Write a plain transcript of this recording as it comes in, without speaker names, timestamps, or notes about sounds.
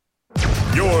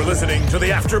You're listening to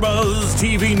the AfterBuzz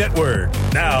TV Network,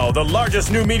 now the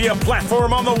largest new media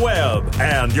platform on the web,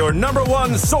 and your number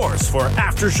one source for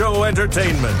after-show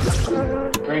entertainment.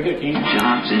 Very good, King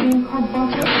Johnson. From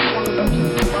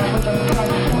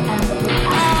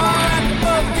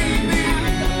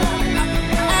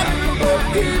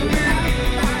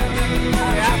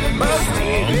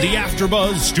the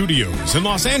AfterBuzz Studios in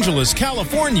Los Angeles,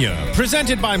 California,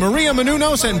 presented by Maria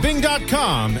Menounos and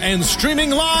Bing.com, and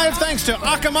streaming live thanks to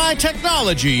Akamai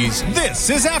Technologies, this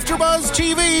is AfterBuzz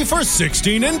TV for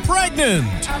 16 and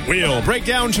Pregnant. We'll break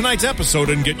down tonight's episode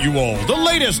and get you all the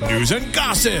latest news and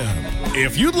gossip.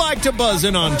 If you'd like to buzz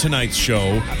in on tonight's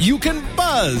show, you can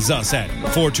buzz us at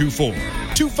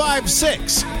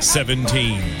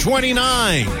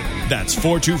 424-256-1729. That's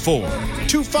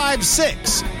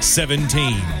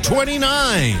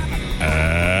 424-256-1729.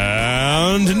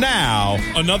 And now,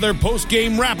 another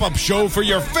post-game wrap-up show for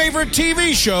your favorite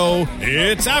TV show.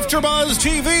 It's AfterBuzz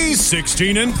TV's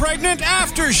 16 and Pregnant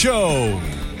After Show.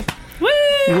 Woo!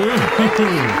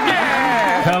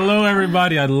 Hello,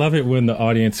 everybody. I love it when the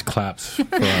audience claps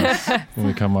for us when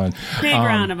we come on. Big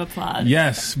round of applause.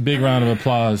 Yes, big round of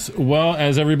applause. Well,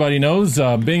 as everybody knows,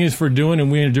 Bing is for doing,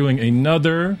 and we are doing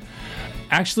another,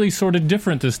 actually sort of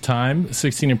different this time,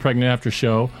 16 and Pregnant After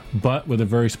Show, but with a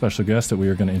very special guest that we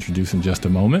are going to introduce in just a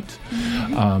moment.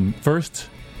 First,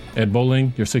 Ed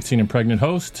Bowling, your 16 and Pregnant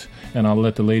host, and I'll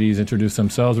let the ladies introduce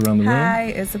themselves around the room.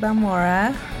 Hi, Isabel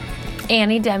Mora.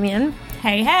 Annie Demian.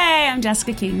 Hey, I'm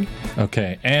Jessica King.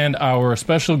 Okay, and our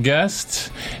special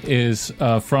guest is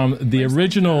from the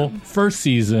original first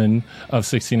season of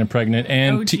 16 and Pregnant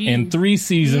and 3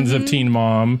 seasons of Teen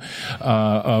Mom,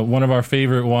 one of our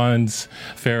favorite ones,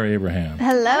 Farrah Abraham.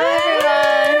 Hello,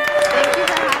 everyone. Thank you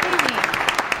for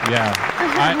having me.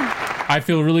 Yeah, I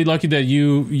feel really lucky that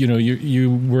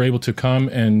you were able to come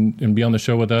and be on the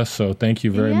show with us, so thank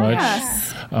you very much.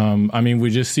 I mean,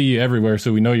 we just see you everywhere,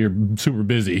 so we know you're super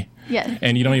busy. Yes.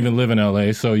 And you don't even live in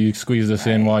LA, so you squeeze us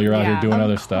in while you're out here doing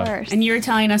other stuff. And you were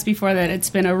telling us before that it's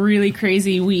been a really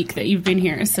crazy week that you've been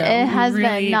here. So it has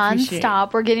really been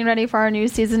nonstop. We're getting ready for our new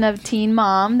season of Teen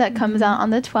Mom that comes out on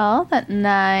the 12th at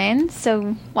 9.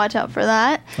 So watch out for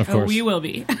that. Of course. We will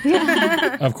be.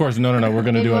 Of course. No. We're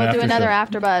going to do an after show. We'll do another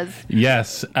AfterBuzz.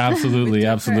 Yes, absolutely.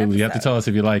 Absolutely. You have to tell us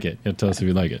if you like it.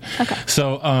 Okay.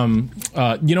 So,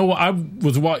 you know what?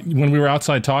 When we were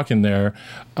outside talking there,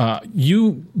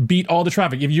 you beat all the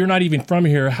traffic. If you're not even from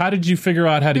here, how did you figure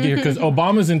out how to get here? Because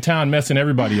Obama's in town messing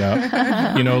everybody up.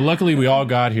 Luckily we all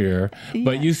got here.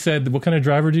 But you said, what kind of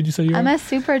driver did you say you were? I'm a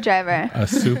super driver. A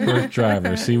super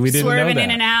driver. See, we didn't Swerving know that.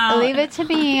 in and out. Leave it to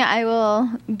me. I will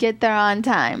get there on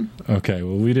time. Okay,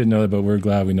 well, we didn't know that, but we're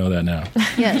glad we know that now.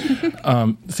 Yes.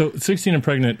 So 16 and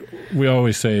Pregnant, we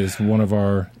always say is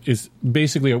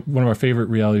basically one of our favorite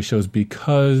reality shows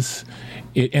because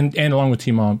and along with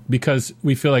Teen Mom, because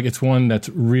we feel like it's one that's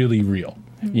really real.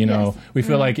 We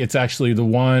feel like it's actually the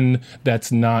one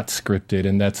that's not scripted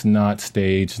and that's not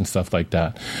staged and stuff like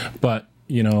that. But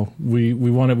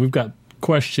we've got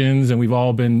questions, and we've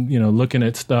all been looking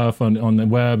at stuff on the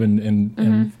web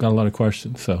and got a lot of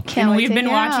questions. So we've been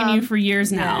watching you for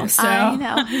years now. So I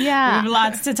know. Yeah. We have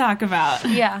lots to talk about.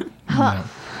 Yeah.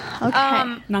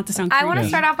 Okay. Not to sound I want to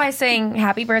start off by saying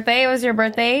happy birthday. It was your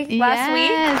birthday last week.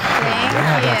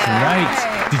 Thank that's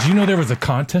right. Did you know there was a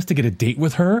contest to get a date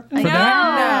with her for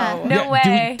that? No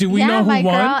way. Do we know who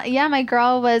won? My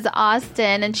girl was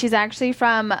Austin, and she's actually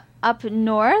from up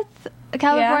north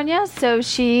California, so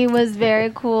she was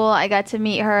very cool. I got to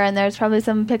meet her, and there's probably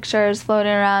some pictures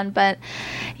floating around, but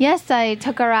yes, I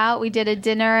took her out. We did a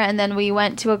dinner, and then we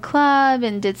went to a club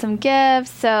and did some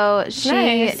gifts, so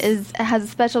she has a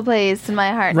special place in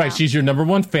my heart. Right, now. she's your number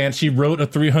one fan. She wrote a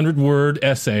 300-word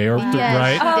essay, right? She did.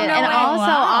 And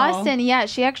also Austin, Austin,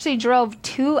 she actually drove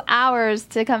 2 hours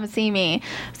to come see me,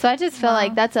 so I just feel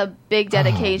like that's a big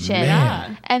dedication.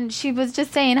 And she was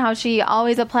just saying how she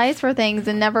always applies for things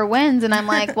and never wins. And I'm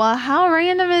like, well, how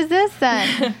random is this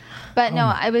then? But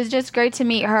no, it was just great to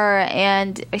meet her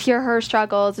and hear her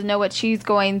struggles and know what she's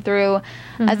going through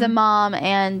as a mom.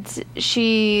 And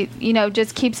she,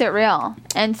 just keeps it real.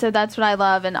 And so that's what I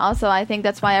love. And also, I think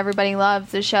that's why everybody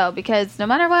loves the show, because no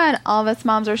matter what, all of us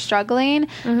moms are struggling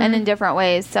and in different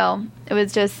ways. So it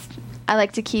was just, I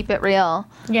like to keep it real.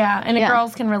 Yeah, and the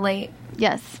girls can relate.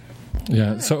 Yes.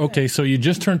 Yeah. So you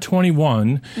just turned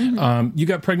 21. You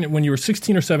got pregnant when you were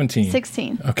 16 or 17?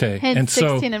 16. Okay. Hence and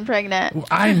so 16 and pregnant.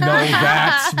 I know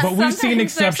that, but we've seen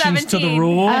exceptions to the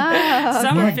rule.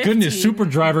 My goodness, Super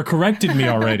Driver corrected me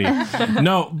already.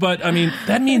 No, but I mean,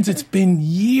 that means it's been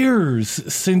years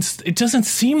since. It doesn't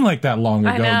seem like that long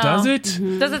ago, does it?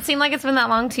 Does it seem like it's been that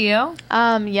long to you?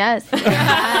 Yes.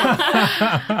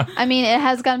 I mean, it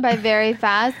has gone by very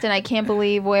fast, and I can't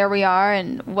believe where we are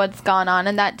and what's gone on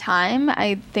in that time.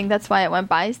 I think that's why it went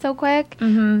by so quick.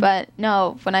 But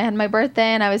no, when I had my birthday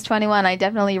and I was 21, I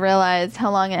definitely realized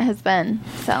how long it has been.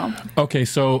 So okay,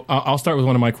 so I'll start with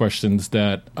one of my questions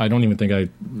that I don't even think I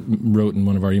wrote in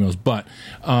one of our emails. But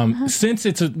since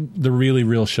it's the really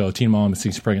real show, Teen Mom and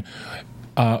 16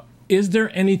 Pregnant, is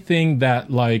there anything that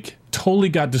like totally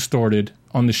got distorted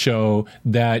on the show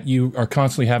that you are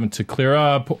constantly having to clear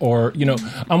up? Or, you know,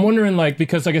 I'm wondering, like,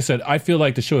 because like I said, I feel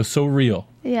like the show is so real.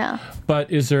 Yeah.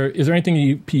 But is there anything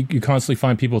you constantly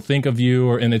find people think of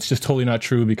you, and it's just totally not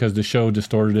true because the show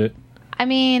distorted it? I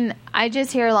mean, I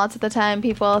just hear lots of the time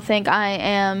people think I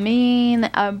am mean,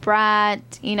 a brat,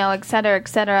 you know, et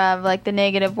cetera, like the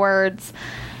negative words.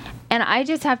 And I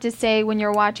just have to say, when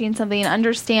you're watching something,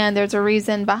 understand there's a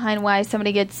reason behind why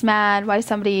somebody gets mad, why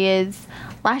somebody is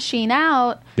lashing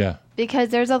out. Yeah. Because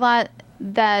there's a lot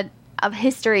of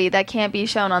history that can't be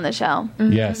shown on the show.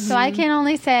 Yes. So I can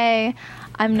only say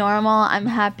I'm normal, I'm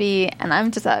happy, and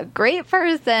I'm just a great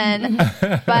person.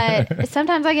 But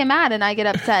sometimes I get mad and I get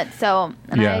upset. So,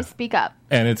 I speak up.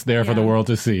 And it's there for the world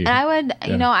to see. And I would,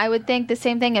 I would think the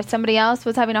same thing if somebody else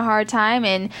was having a hard time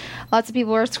and lots of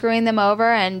people were screwing them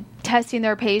over and testing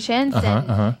their patience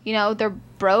and, you know, they're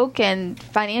broke and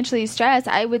financially stressed.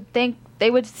 I would think they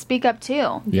would speak up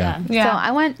too. Yeah. So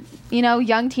I want, you know,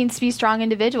 young teens to be strong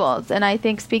individuals, and I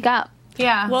think speak up.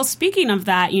 Yeah. Well, speaking of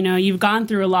that, you know, you've gone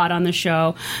through a lot on the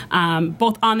show,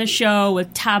 both on the show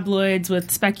with tabloids, with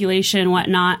speculation,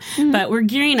 whatnot. But we're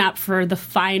gearing up for the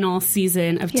final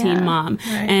season of Teen Mom.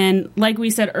 Right. And like we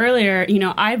said earlier, you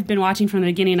know, I've been watching from the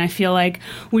beginning. I feel like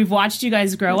we've watched you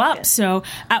guys grow up. Good. So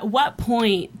at what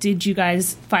point did you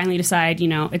guys finally decide, you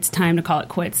know, it's time to call it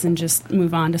quits and just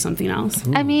move on to something else?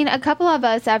 Ooh. I mean, a couple of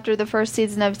us after the first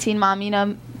season of Teen Mom, you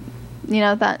know,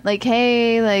 thought like,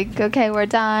 hey, like, okay, we're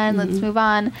done. Let's move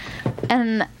on.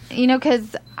 And, you know,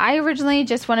 because I originally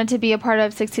just wanted to be a part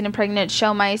of 16 and Pregnant,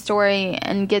 show my story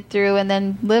and get through and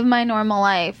then live my normal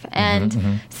life.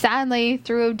 And sadly,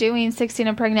 through doing 16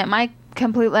 and Pregnant, my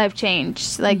complete life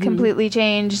changed, like completely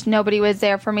changed. Nobody was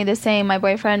there for me the same. My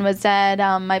boyfriend was dead.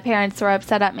 My parents were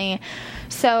upset at me.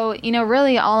 So, you know,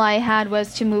 really all I had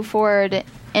was to move forward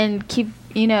and keep,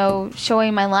 you know,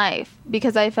 showing my life,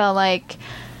 because I felt like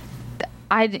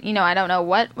I don't know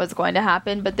what was going to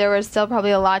happen, but there was still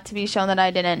probably a lot to be shown that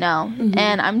I didn't know.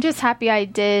 And I'm just happy I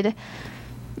did,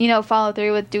 you know, follow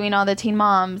through with doing all the Teen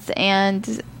Moms.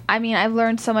 And I mean, I've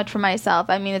learned so much from myself.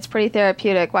 I mean, it's pretty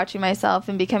therapeutic watching myself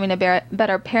and becoming a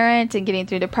better parent and getting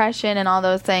through depression and all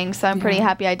those things. So I'm pretty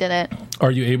happy I did it.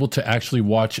 Are you able to actually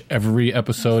watch every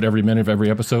episode, every minute of every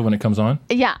episode when it comes on?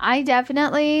 Yeah, I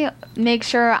definitely make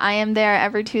sure I am there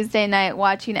every Tuesday night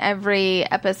watching every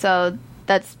episode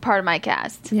that's part of my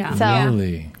cast. Yeah. So,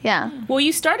 really? Yeah. Well,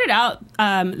 you started out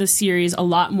the series a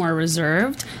lot more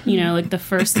reserved. You know, like the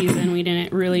first season, we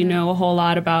didn't really know a whole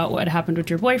lot about what happened with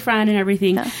your boyfriend and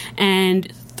everything. Yeah.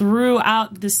 And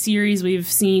throughout the series, we've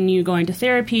seen you going to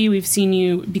therapy. We've seen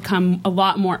you become a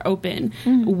lot more open.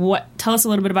 Tell us a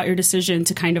little bit about your decision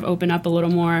to kind of open up a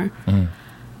little more.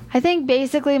 I think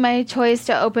basically my choice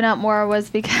to open up more was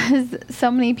because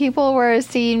so many people were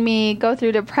seeing me go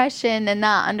through depression and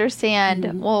not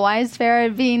understand, well, why is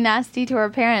Farrah being nasty to her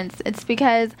parents? It's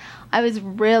because I was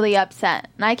really upset.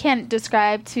 And I can't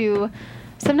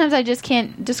sometimes I just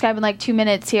can't describe in like 2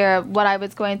 minutes here what I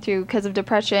was going through because of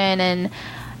depression and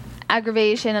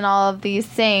aggravation and all of these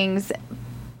things.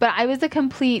 But I was a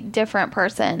complete different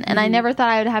person. And I never thought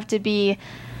I would have to be,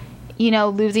 you know,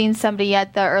 losing somebody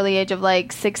at the early age of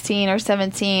like 16 or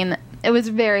 17, it was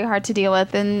very hard to deal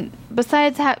with. And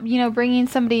besides, bringing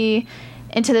somebody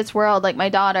into this world like my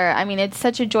daughter, I mean, it's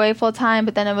such a joyful time,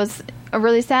 but then it was a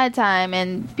really sad time.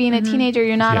 And being a teenager,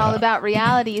 you're not all about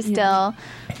reality still.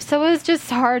 So it was just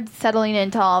hard settling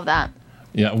into all of that.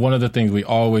 Yeah, one of the things we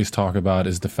always talk about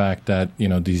is the fact that, you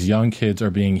know, these young kids are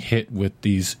being hit with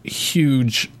these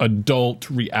huge adult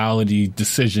reality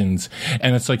decisions.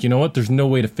 And it's like, you know what? There's no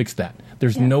way to fix that.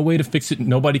 There's no way to fix it.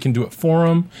 Nobody can do it for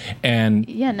them. And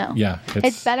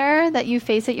it's better that you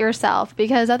face it yourself,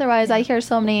 because otherwise I hear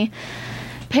so many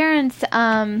parents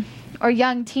or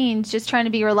young teens just trying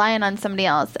to be reliant on somebody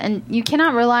else. And you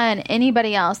cannot rely on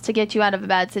anybody else to get you out of a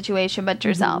bad situation but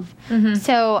yourself.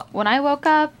 So when I woke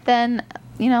up, then,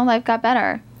 life got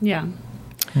better. Yeah.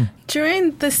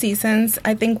 During the seasons,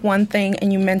 I think one thing,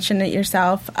 and you mentioned it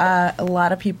yourself, a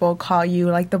lot of people call you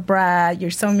like the brat.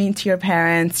 You're so mean to your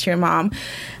parents, to your mom.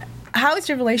 How is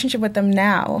your relationship with them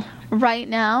now? Right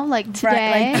now, like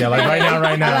today. Yeah, like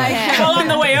right now. Well, on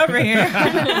the way over here.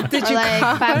 Did you like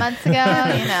call? 5 months ago,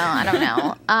 I don't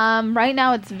know. Right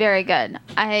now it's very good.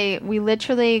 We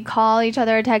literally call each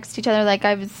other, text each other. Like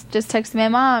I was just texting my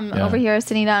mom over here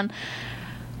sitting down.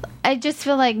 I just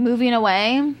feel like moving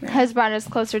away has brought us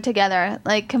closer together.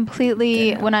 Like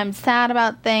completely, when I'm sad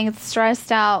about things,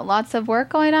 stressed out, lots of work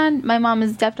going on, my mom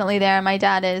is definitely there. My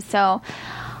dad is. So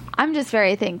I'm just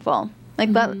very thankful.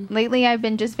 But lately I've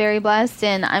been just very blessed,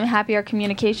 and I'm happy our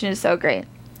communication is so great.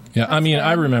 Yeah, I mean,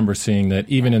 I remember seeing that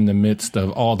even in the midst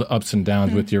of all the ups and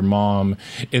downs with your mom,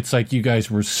 it's like you guys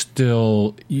were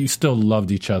you still loved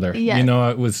each other. Yes.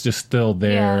 It was just still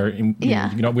there.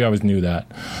 Yeah. And, we always knew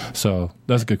that. So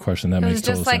that's a good question. That makes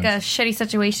total sense. It was just like a shitty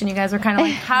situation. You guys were kind of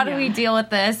like, how do we deal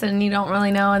with this? And you don't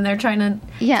really know. And they're trying to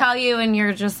tell you, and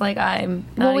you're just like, I'm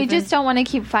not Well, we just don't want to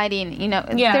keep fighting.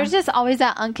 There's just always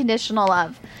that unconditional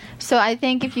love. So I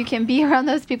think if you can be around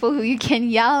those people who you can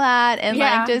yell at and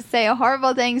just say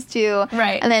horrible things to,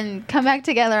 and then come back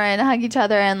together and hug each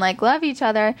other and love each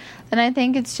other, then I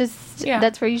think it's just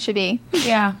that's where you should be.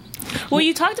 Yeah. Well,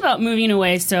 you talked about moving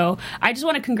away, so I just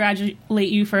want to congratulate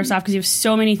you first off because you have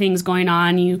so many things going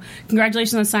on.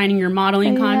 Congratulations on signing your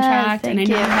modeling contract, thank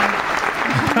you.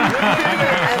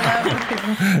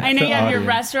 I know you have your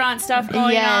restaurant stuff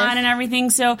going on and everything.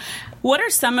 So what are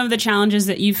some of the challenges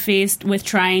that you've faced with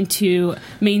trying to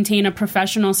maintain a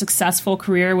professional, successful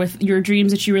career with your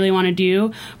dreams that you really want to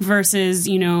do versus,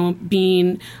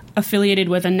 being affiliated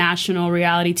with a national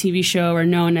reality TV show or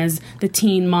known as the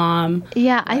teen mom?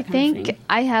 Yeah, I think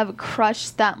I have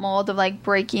crushed that mold of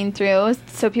breaking through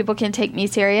so people can take me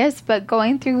serious. But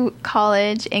going through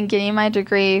college and getting my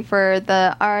degree for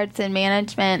the arts and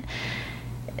management,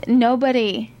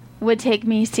 nobody would take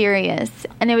me serious.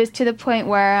 And it was to the point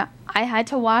where I had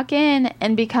to walk in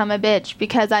and become a bitch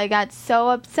because I got so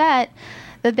upset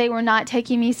that they were not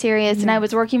taking me serious and I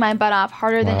was working my butt off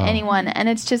harder than anyone. And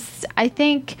it's just, I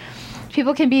think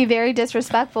people can be very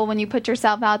disrespectful when you put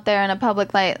yourself out there in a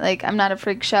public light. I'm not a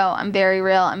freak show. I'm very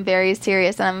real. I'm very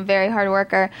serious, and I'm a very hard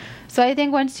worker. So I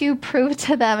think once you prove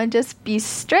to them and just be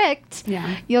strict,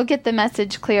 you'll get the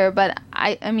message clear. But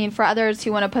I mean, for others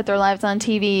who want to put their lives on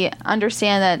TV,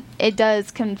 understand that it does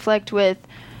conflict with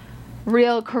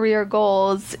real career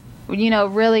goals,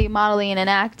 really modeling and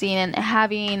acting and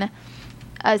having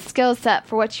a skill set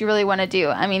for what you really want to do.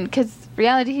 I mean, because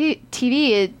reality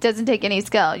TV, it doesn't take any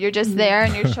skill. You're just there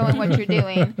and you're showing what you're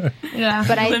doing.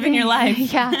 But living your life.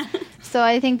 So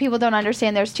I think people don't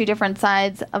understand there's two different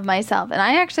sides of myself. And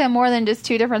I actually have more than just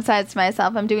two different sides to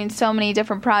myself. I'm doing so many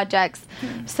different projects.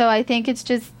 So I think it's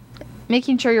just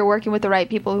making sure you're working with the right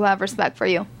people who have respect for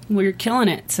you. Well, you're killing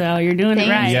it, so you're doing it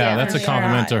right. Yeah, that's a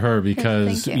compliment to her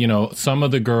because, some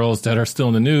of the girls that are still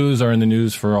in the news are in the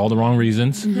news for all the wrong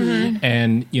reasons.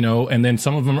 And, and then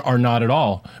some of them are not at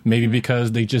all. Maybe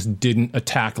because they just didn't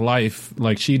attack life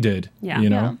like she did,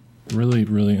 Really,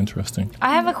 really interesting.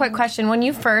 I have a quick question. When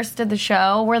you first did the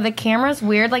show, were the cameras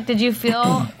weird? Did you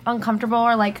feel uncomfortable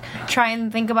or try and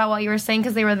think about what you were saying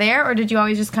because they were there, or did you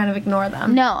always just kind of ignore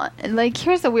them? No.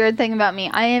 Here's the weird thing about me.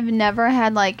 I have never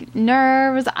had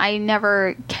nerves. I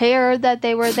never cared that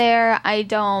they were there. I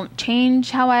don't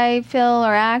change how I feel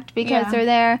or act because they're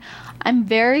there. I'm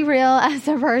very real as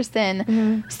a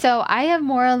person. So I have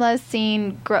more or less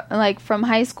seen, from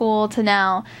high school to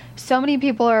now, so many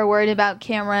people are worried about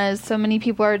cameras. So many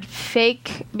people are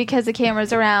fake because the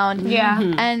camera's around.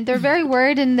 And they're very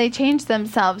worried and they change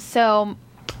themselves. So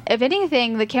if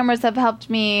anything, the cameras have helped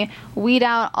me weed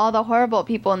out all the horrible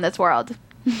people in this world.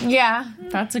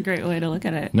 That's a great way to look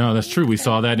at it. No, that's true. We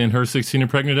saw that in her 16 and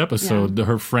Pregnant episode.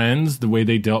 Her friends, the way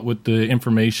they dealt with the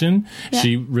information,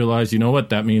 she realized,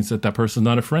 that means that person's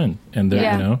not a friend, and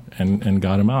and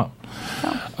got him out.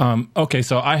 Okay,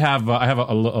 so I have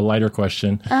a lighter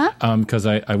question because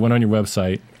I went on your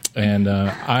website. And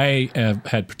I have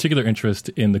had particular interest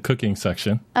in the cooking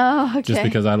section. Oh, okay. Just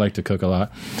because I like to cook a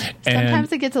lot. Sometimes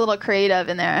it gets a little creative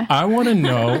in there. I want to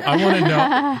know,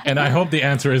 and I hope the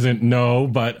answer isn't no,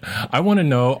 but I want to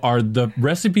know, are the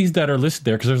recipes that are listed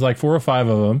there, because there's 4 or 5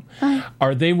 of them,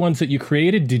 are they ones that you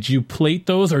created? Did you plate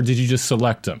those, or did you just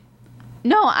select them?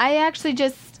 No, I actually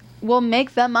just will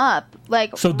make them up.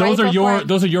 Like, So those right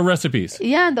are your recipes.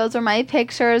 Yeah, those are my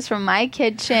pictures from my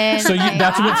kitchen. So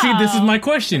that's what. See, this is my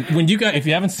question. When if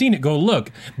you haven't seen it, go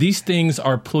look. These things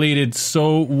are plated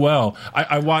so well.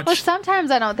 I watch. Well,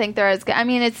 sometimes I don't think they're as good. I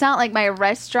mean, it's not like my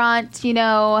restaurant,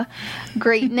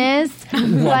 greatness,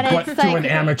 but it's to like an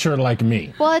amateur like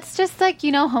me. Well, it's just like,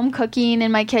 home cooking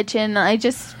in my kitchen. I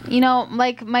just,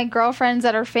 like my girlfriends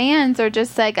that are fans are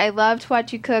just like, I love to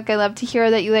watch you cook. I love to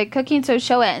hear that you like cooking, so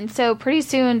show it. And so pretty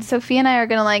soon, Sophia and I are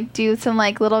going to like do some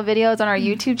like little videos on our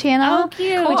YouTube channel. Oh,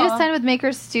 cute. We just signed with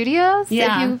Maker Studios,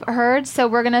 if you've heard. So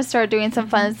we're going to start doing some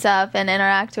fun stuff and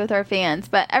interact with our fans.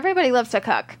 But everybody loves to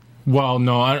cook. Well,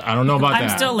 no, I don't know about that.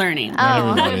 I'm still learning.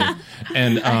 Oh.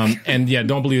 Everybody. And yeah,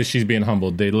 don't believe that she's being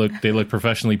humbled. They look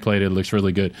professionally plated. It looks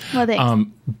really good. Well,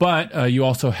 thanks. But you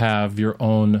also have your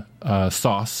own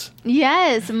sauce.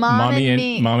 Yes, Mom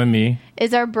and Me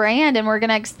is our brand, and we're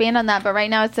going to expand on that. But right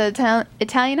now it's the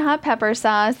Italian hot pepper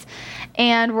sauce,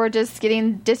 and we're just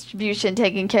getting distribution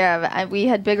taken care of. We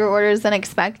had bigger orders than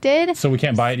expected. So we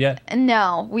can't buy it yet?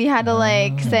 No, we had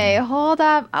to say, hold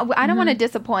up. I don't want to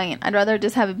disappoint. I'd rather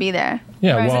just have it be there.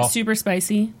 Yeah, Is it super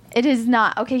spicy? It is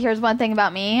not. Okay, here's one thing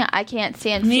about me. I can't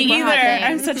stand Me super either. hot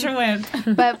I'm things. such a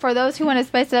wimp. But for those who want to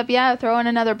spice it up, throw in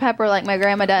another pepper like my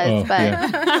grandma does.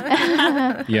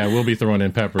 Yeah, we'll be throwing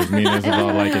in peppers. Me and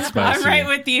Isabel like it spicy. I'm right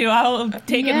with you. I'll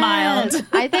take it mild.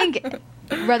 I think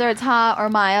whether it's hot or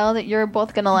mild, you're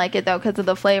both going to like it, though, because of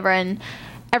the flavor and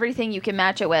everything you can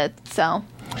match it with. So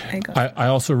I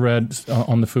also read,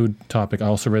 on the food topic, I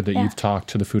also read that you've talked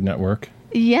to the Food Network.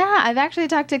 Yeah, I've actually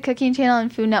talked to Cooking Channel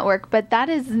and Food Network, but that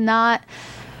is not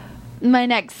my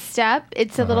next step.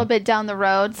 It's a little bit down the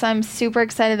road, so I'm super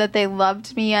excited that they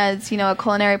loved me as, a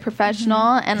culinary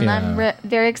professional, and I'm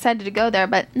very excited to go there,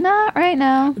 but not right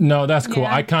now. No, that's cool.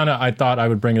 I thought I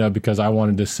would bring it up because I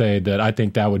wanted to say that I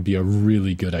think that would be a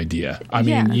really good idea. I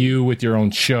mean, you with your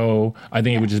own show, I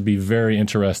think it would just be very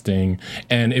interesting,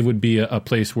 and it would be a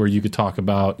place where you could talk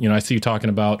about, I see you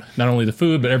talking about not only the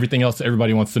food, but everything else that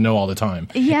everybody wants to know all the time.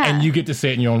 Yeah. And you get to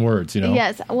say it in your own words,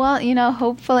 Yes. Well,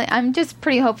 hopefully, I'm just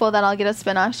pretty hopeful that I'll get a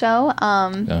spin-off show,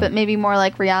 but maybe more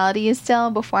like reality still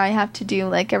before I have to do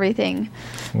like everything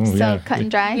cut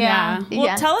and dry. Yeah.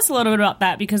 Well, tell us a little bit about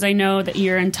that, because I know that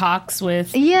you're in talks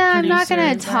with I'm not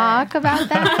going to talk about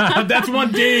that. That's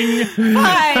one ding. Fine.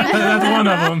 That's one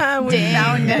of them. We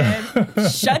found it.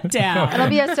 Shut down. It'll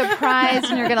be a surprise,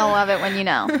 and you're going to love it when you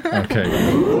know. Okay.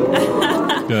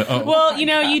 Well,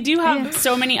 you do have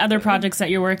so many other projects that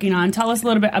you're working on. Tell us a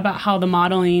little bit about how the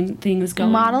modeling thing is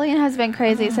going. Modeling has been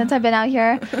crazy since I've been out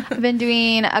here. I've been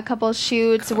doing a couple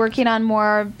shoots, working on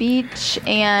more beach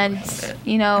and,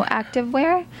 active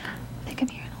wear. I think I'm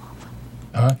hearing a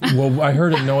little something. Well, I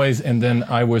heard a noise, and then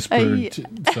I whispered.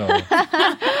 So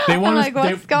they wanted. I'm like,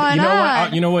 what's going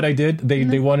on? You know what I did?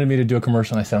 They wanted me to do a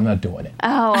commercial, and I said, I'm not doing it.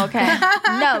 Oh, okay.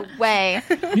 No way.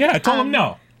 Yeah, I told them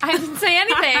no. I didn't say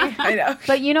anything. I know.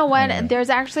 But you know what?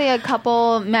 There's actually a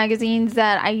couple magazines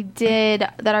that I did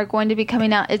that are going to be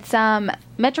coming out. It's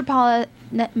Metropolitan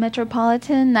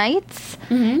Nights.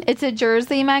 Mm-hmm. It's a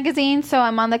Jersey magazine, so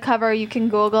I'm on the cover. You can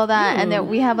Google that, and then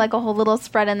we have like a whole little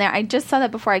spread in there. I just saw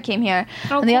that before I came here,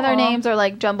 and the other names are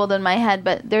like jumbled in my head.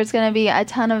 But there's going to be a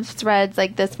ton of threads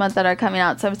like this month that are coming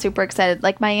out, so I'm super excited.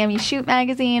 Like Miami Shoot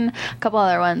magazine, a couple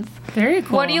other ones. Very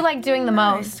cool. What do you like doing the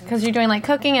most? Because you're doing like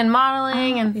cooking and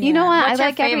modeling, and you know what? What's I your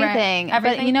like favorite? everything.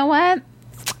 But you know what?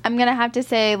 I'm gonna have to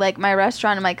say like my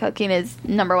restaurant and my cooking is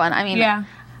number one. I mean,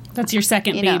 that's your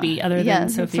second baby, other than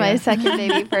Sophia. It's my second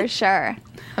baby for sure.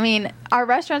 I mean, our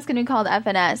restaurant's going to be called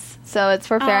FNS, so it's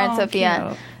for Farrah and Sophia.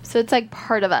 Cute. So it's like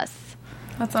part of us.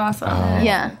 That's awesome.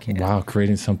 Yeah. Wow,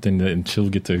 creating something that, and she'll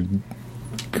get to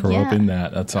grow up in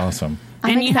that. That's awesome.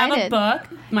 I'm and excited. You have a book,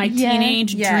 My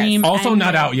Teenage Dream. Also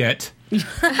not out yet.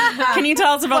 Can you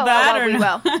tell us about that? We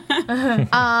will.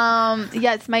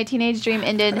 Yes, My Teenage Dream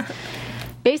ended.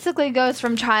 Basically goes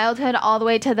from childhood all the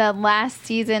way to the last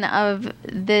season of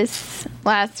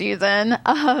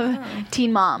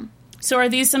Teen Mom. So are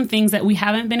these some things that we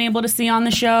haven't been able to see on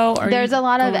the show? There's a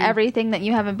lot of everything that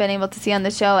you haven't been able to see on the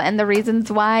show, and the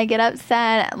reasons why I get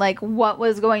upset, like what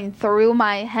was going through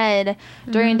my head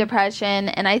during depression,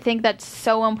 and I think that's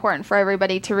so important for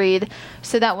everybody to read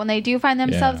so that when they do find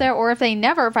themselves there, or if they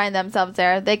never find themselves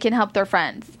there, they can help their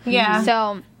friends. Yeah.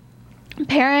 So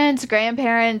parents,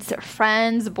 grandparents,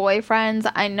 friends,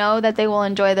 boyfriends, I know that they will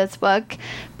enjoy this book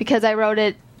because I wrote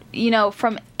it,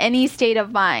 from any state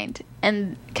of mind.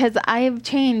 And because I have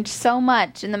changed so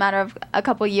much in the matter of a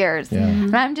couple years. Yeah.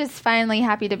 And I'm just finally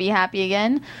happy to be happy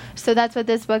again. So that's what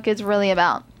this book is really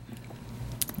about.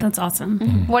 That's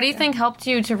awesome. What do you think helped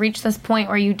you to reach this point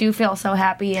where you do feel so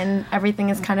happy and everything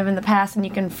is kind of in the past and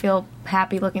you can feel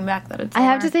happy looking back that it's I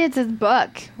have to say it's his book.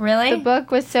 Really? The book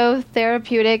was so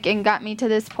therapeutic and got me to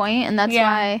this point, and that's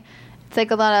why it's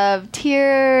like a lot of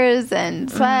tears and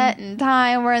sweat and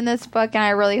time were in this book, and I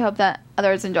really hope that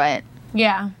others enjoy it.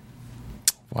 Yeah.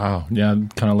 Wow. Yeah,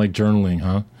 kind of like journaling,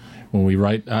 huh? When we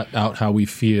write out how we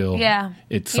feel,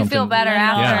 it's you something. feel better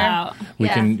after.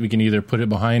 Yeah, we can either put it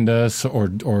behind us or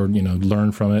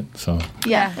learn from it. So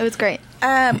yeah, it was great.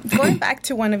 Going back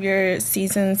to one of your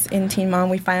seasons in Teen Mom,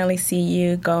 we finally see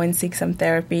you go and seek some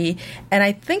therapy, and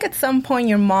I think at some point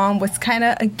your mom was kind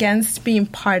of against being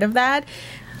part of that.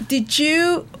 Did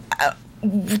you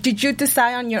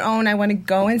decide on your own, I want to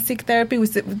go and seek therapy?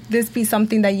 Would this be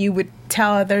something that you would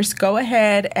tell others, go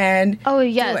ahead and do it?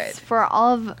 Yes. For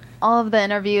all of the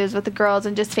interviews with the girls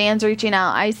and just fans reaching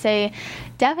out, I say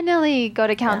definitely go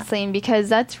to counseling because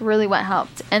that's really what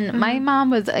helped. And my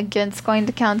mom was against going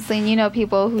to counseling. You know,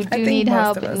 people who do need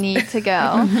help need to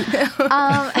go.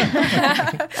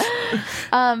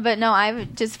 But no, I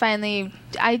just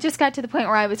got to the point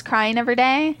where I was crying every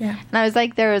day. Yeah. And I was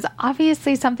like, there was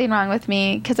obviously something wrong with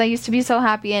me because I used to be so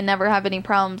happy and never have any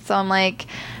problems. So I'm like,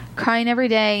 crying every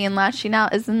day and lashing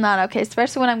out is not okay,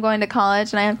 especially when I'm going to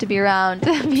college and I have to be around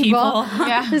people.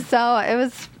 Yeah. So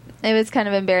it was kind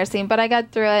of embarrassing, but I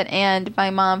got through it, and my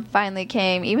mom finally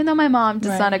came, even though my mom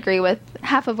does not agree with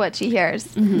half of what she hears.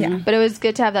 Mm-hmm. Yeah. But it was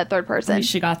good to have that third person. At least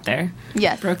she got there.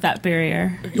 Yes. Broke that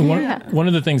barrier. One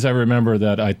of the things I remember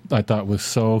that I thought was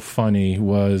so funny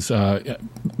was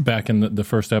back in the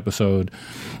first episode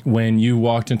when you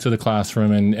walked into the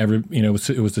classroom and it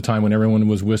was the time when everyone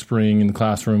was whispering in the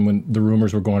classroom when the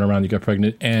rumors were going around you got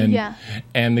pregnant,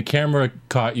 and the camera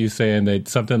caught you saying that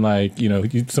something like,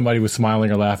 somebody was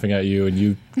smiling or laughing at you, and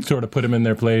you sort of put them in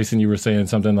their place, and you were saying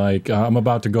something like, I'm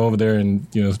about to go over there and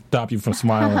stop you from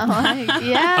smiling.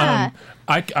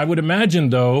 I would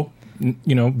imagine, though,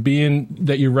 being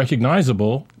that you're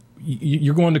recognizable,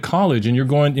 you're going to college and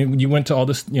you went to all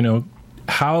this,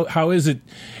 how is it,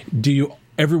 do you,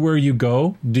 everywhere you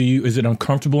go, is it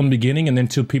uncomfortable in the beginning, and then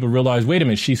till people realize, wait a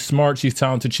minute, she's smart, she's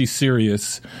talented, she's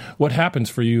serious? What happens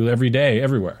for you every day,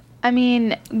 everywhere? I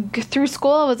mean, through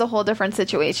school, it was a whole different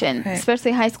situation,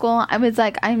 especially high school. I was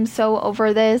like, I'm so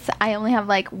over this. I only have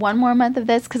like one more month of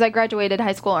this because I graduated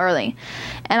high school early.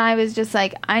 And I was just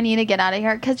like, I need to get out of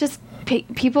here because just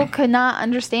people could not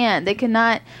understand. They could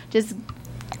not just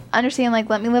understand, like,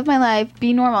 let me live my life,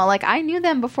 be normal. Like, I knew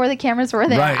them before the cameras were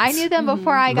there. Right. I knew them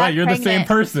before I got you're pregnant. The same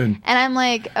person. And I'm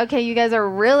like, okay, you guys are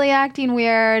really acting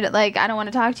weird. Like, I don't want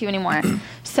to talk to you anymore.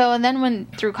 So, and then when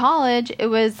through college, it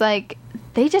was like,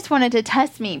 they just wanted to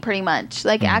test me pretty much,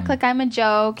 like act like I'm a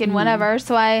joke and whatever.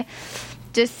 So I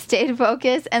just stayed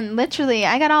focused, and literally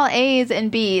I got all A's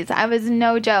and B's. I was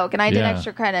no joke, and I did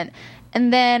extra credit.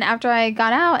 And then after I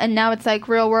got out, and now it's like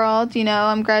real world,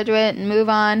 I'm graduate and move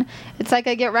on. It's like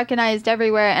I get recognized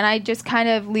everywhere, and I just kind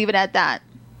of leave it at that.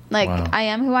 Like, I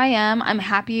am who I am. I'm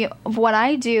happy of what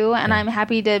I do, and I'm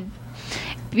happy to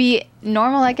be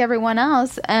normal like everyone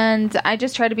else, and I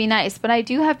just try to be nice. But I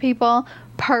do have people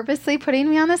purposely putting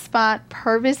me on the spot,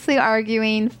 purposely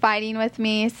arguing, fighting with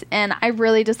me, and I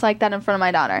really dislike that in front of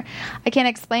my daughter. I can't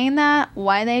explain that,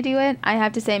 why they do it. I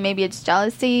have to say maybe it's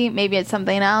jealousy, maybe it's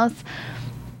something else,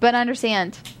 but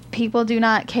understand, people do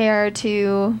not care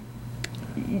to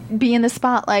be in the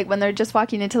spotlight when they're just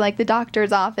walking into like the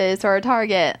doctor's office or a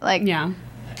Target. Like, go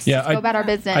about our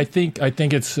business. I think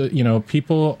it's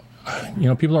people.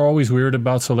 People are always weird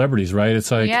about celebrities, right? It's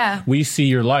like we see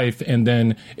your life, and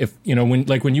then if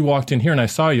when you walked in here and I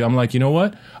saw you, I'm like, you know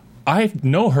what? I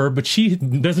know her, but she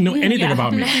doesn't know anything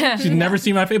about me. She's never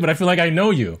seen my face, but I feel like I know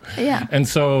you. Yeah. And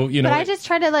so, But I just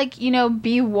try to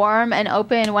be warm and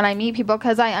open when I meet people,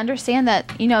 because I understand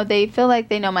that, they feel like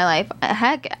they know my life.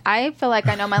 Heck, I feel like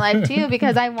I know my life too,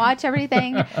 because I watch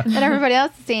everything that everybody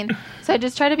else has seen. So I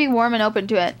just try to be warm and open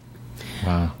to it.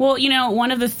 Wow. Well,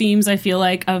 one of the themes I feel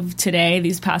like of today,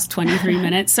 these past 23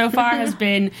 minutes so far, has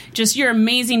been just your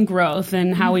amazing growth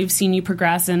and how we've seen you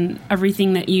progress and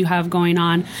everything that you have going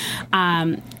on.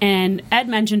 And Ed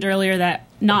mentioned earlier that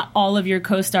not all of your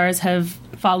co-stars have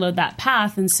followed that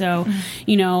path. And so,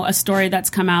 a story that's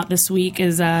come out this week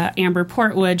is Amber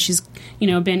Portwood. She's,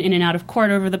 been in and out of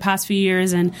court over the past few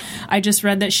years. And I just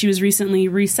read that she was recently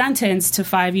resentenced to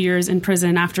 5 years in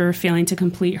prison after failing to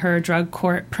complete her drug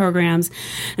court programs.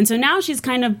 And so now she's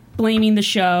kind of blaming the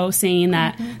show, saying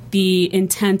that the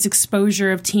intense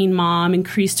exposure of Teen Mom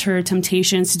increased her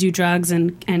temptations to do drugs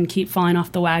and keep falling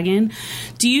off the wagon.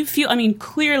 Do you feel,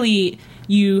 clearly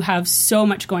you have so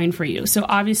much going for you. So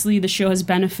obviously the show has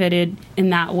benefited in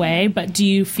that way, but do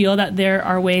you feel that there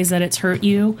are ways that it's hurt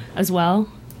you as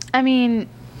well? I mean,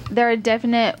 there are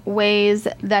definite ways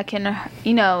that can,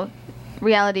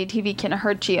 reality TV can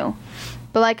hurt you.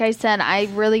 But like I said, I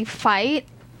really fight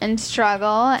and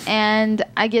struggle, and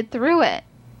I get through it.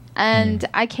 And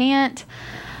I can't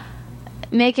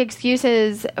make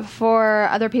excuses for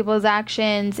other people's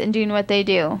actions and doing what they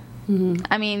do. Mm-hmm.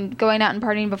 I mean, going out and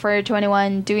partying before you're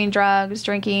 21, doing drugs,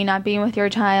 drinking, not being with your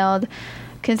child,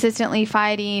 consistently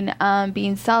fighting,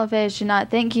 being selfish and not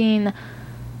thinking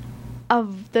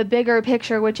of the bigger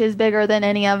picture, which is bigger than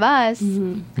any of us.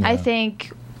 Mm-hmm. Yeah. I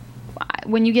think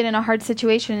when you get in a hard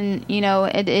situation,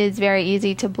 it is very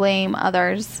easy to blame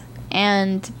others.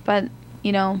 But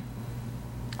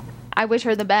I wish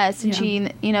her the best, and she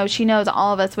knows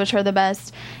all of us wish her the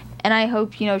best, and I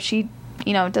hope she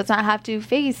does not have to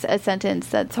face a sentence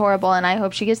that's horrible, and I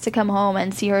hope she gets to come home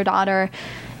and see her daughter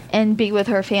and be with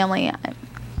her family.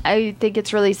 I think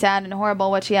it's really sad and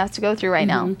horrible what she has to go through right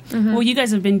now. Mm-hmm. Well, you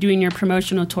guys have been doing your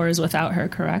promotional tours without her,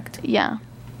 correct? Yeah.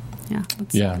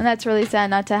 Yeah. And that's really sad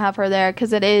not to have her there,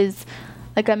 because it is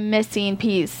like a missing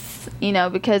piece,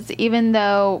 because even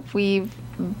though we've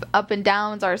up and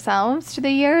downs ourselves through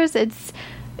the years,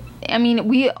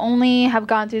 we only have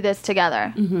gone through this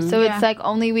together. Mm-hmm. So it's like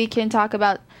only we can talk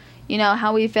about,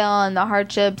 how we feel and the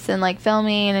hardships and like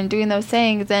filming and doing those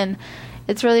things. And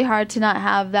it's really hard to not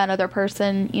have that other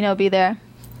person, be there.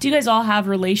 Do you guys all have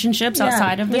relationships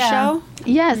outside of the show?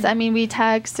 Yes. I mean, we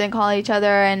text and call each other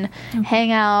and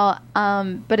hang out.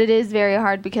 But it is very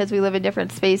hard because we live in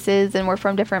different spaces and we're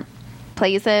from different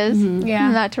places. Mm-hmm.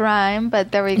 Yeah. Not to rhyme,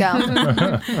 but there we go.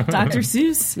 Dr.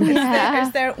 Seuss.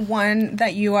 Is there one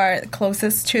that you are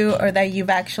closest to, or that you've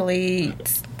actually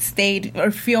stayed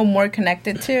or feel more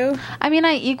connected to? I mean,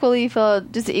 I feel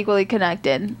just equally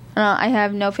connected. I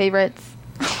have no favorites.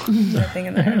 Nothing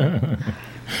in there.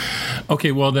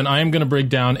 Okay, well, then I am going to break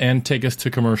down and take us to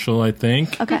commercial, I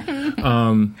think. Okay.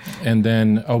 And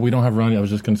then, we don't have Ron. I was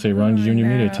just going to say, Ron, you need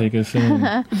me to take us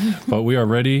in? But we are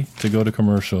ready to go to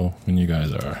commercial when you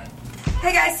guys are.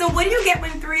 Hey guys, so what do you get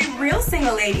when 3 real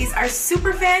single ladies are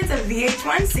super fans of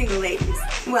VH1 Single Ladies?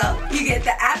 Well, you get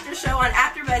the after show on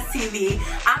AfterBuzz TV.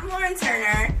 I'm Lauren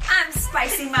Turner. I'm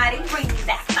Spicy Mighty, bringing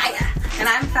that fire. And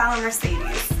I'm Fallon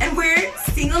Mercedes. And we're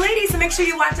single ladies, so make sure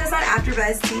you watch us on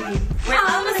AfterBuzz TV. We're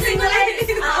all the single ladies,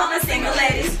 all the single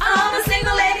ladies, all the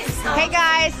single ladies. Hey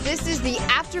guys, this is the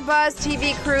AfterBuzz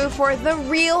TV crew for The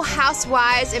Real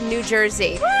Housewives of New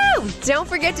Jersey. Woo! Don't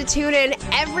forget to tune in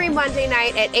every Monday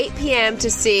night at 8 p.m. to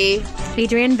see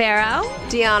Adrienne Barrow,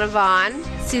 Deanna Vaughn,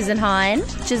 Susan Hahn,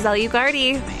 Giselle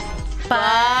Ugardi.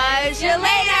 Buzz you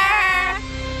later!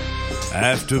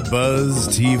 AfterBuzz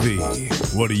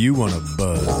TV. What do you want to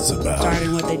buzz about?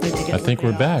 Starting what they did to get I think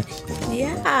we're back.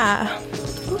 Yeah.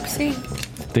 Oopsie.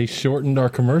 They shortened our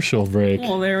commercial break.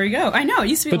 Well, there we go. I know it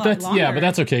used to be a lot longer. Yeah, but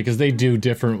that's okay because they do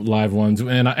different live ones,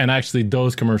 and actually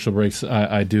those commercial breaks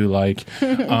I do like.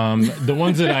 The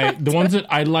ones that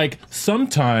I like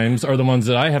sometimes are the ones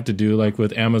that I have to do, like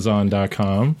with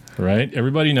Amazon.com. Right?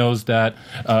 Everybody knows that.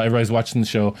 Everybody's watching the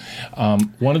show.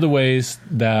 One of the ways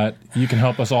that you can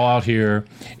help us all out here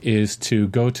is to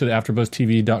go to the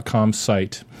AfterBuzzTV.com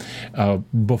site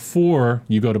before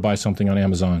you go to buy something on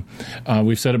Amazon.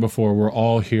 We've said it before. We're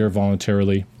all here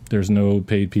voluntarily. There's no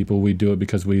paid people. We do it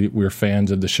because we're fans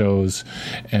of the shows,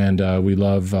 and we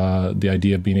love the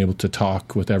idea of being able to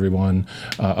talk with everyone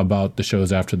about the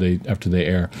shows after they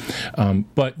air.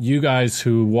 But you guys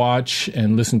who watch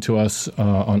and listen to us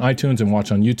on iTunes and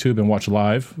watch on YouTube and watch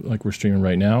live, like we're streaming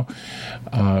right now,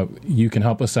 you can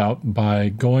help us out by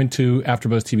going to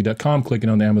AfterBuzzTV.com, clicking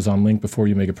on the Amazon link before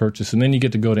you make a purchase, and then you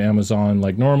get to go to Amazon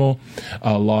like normal,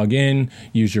 log in,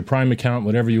 use your Prime account,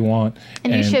 whatever you want,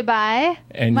 and you should buy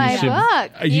my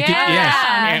book.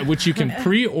 Yes, which you can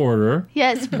pre-order.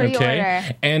 Yes, pre-order.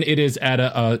 Okay, and it is at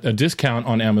a discount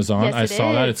on Amazon. Yes, I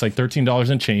saw that. It's like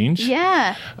 $13 and change.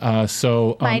 Yeah.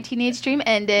 So my teenage dream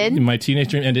ended. My teenage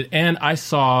dream ended, and I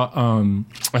saw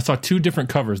 2 different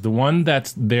covers. The one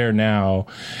that's there now,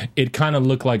 it kind of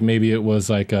looked like maybe it was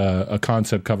like a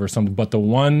concept cover or something. But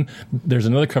there's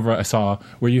another cover I saw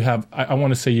where you have, I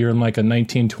want to say you're in like a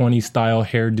 1920 style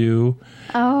hairdo.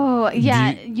 Oh,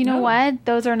 yeah. You know what?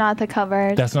 Those are not the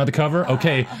covers. That's not the cover?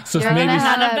 Okay. So maybe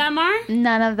none of them are?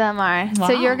 None of them are. Wow.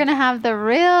 So you're going to have the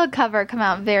real cover come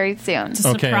out very soon. It's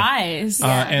a surprise.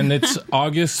 And it's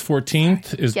August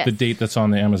 14th is the date that's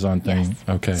on the Amazon thing. Yes.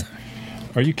 Okay.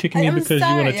 Are you kicking me because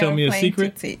you want to tell me a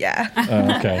secret? Tootsie, yeah.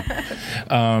 Okay.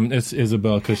 It's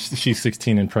Isabel because she's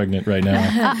 16 and pregnant right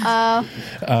now.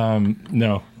 Uh-oh.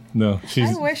 No. No,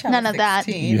 she's I wish I None was of that.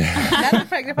 16. Not the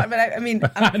pregnant part, but I mean, I'm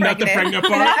pregnant. Not the pregnant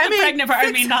part. Not the pregnant part.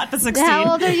 I mean, not the 16.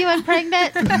 How old are you and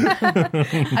pregnant?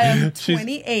 I am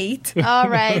 28. All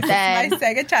right, My then.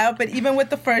 second child, but even with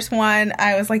the first one,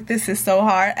 I was like, this is so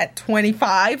hard at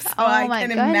 25. So I my can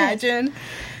goodness. imagine.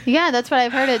 Yeah, that's what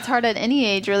I've heard. It's hard at any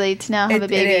age, really, to now have a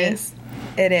baby. It is.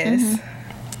 It is.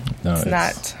 no, It's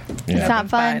not. It's not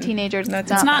fun. Teenagers, No,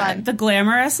 it's It's not not fun. the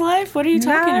glamorous life. What are you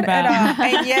talking Not about? at all.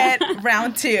 And yet,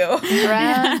 round 2. Round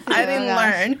two, I didn't oh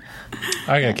gosh. learn.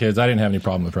 I got kids. I didn't have any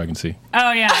problem with pregnancy.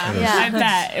 Oh yeah, Yeah. I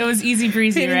bet it was easy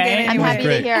breezy, Didn't get right? I'm It was happy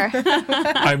great. to hear.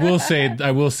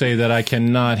 I will say that I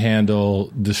cannot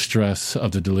handle the stress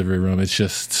of the delivery room. It's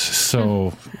just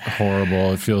so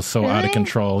horrible. It feels so out of Really?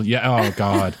 control. Yeah. Oh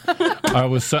God.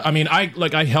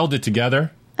 I held it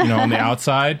together, on the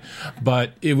outside,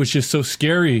 but it was just so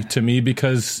scary to me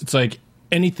because it's like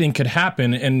anything could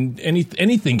happen and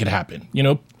anything could happen,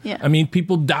 Yeah. I mean,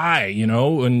 people die,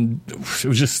 and it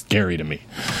was just scary to me.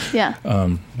 Yeah.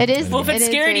 It is. Well, if it's it is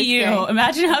scary to very you, scary.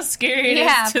 imagine how scary it is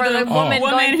Yeah, to for the the woman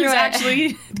going who's through it.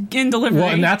 actually in delivery. Well,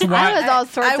 and that's why I was all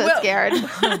sorts I of will- scared.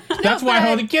 That's why I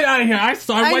told you, get out of here. I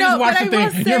saw. I know, just watched but the I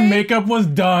thing. will Your say- makeup was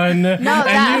done, and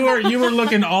that- you were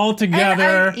looking all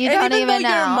together. You and don't even even though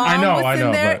your know. mom I know, was I in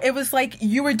know, there, but- it was like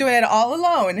you were doing it all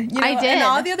alone. I did. And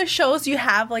all the other shows, you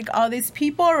have like all these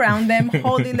people around them,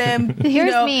 holding them.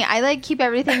 Here's me. I keep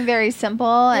everything very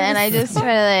simple, and I just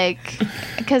try to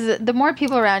because the more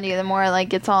people around you, the more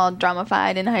it's all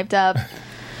dramified and hyped up.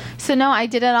 So no, I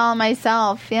did it all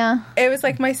myself. Yeah. It was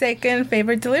like my second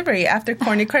favorite delivery after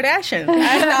Kourtney Kardashian.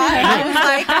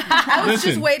 I was just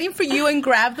Listen. waiting for you and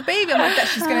grab the baby. I'm like, that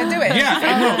she's gonna do it.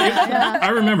 I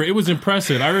remember it was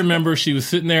impressive. I remember she was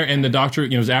sitting there, and the doctor,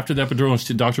 it was after the epidural, and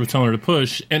the doctor was telling her to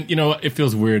push. And it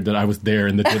feels weird that I was there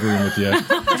in the delivery room with you.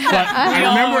 But I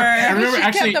remember She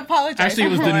actually, kept apologizing it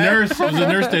was the for it. nurse. It was the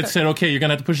nurse that said, "Okay, you're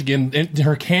gonna have to push again." And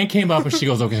her hand came up, and she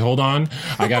goes, "Okay, hold on,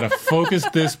 I gotta focus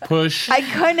this push." I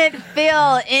couldn't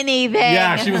feel anything.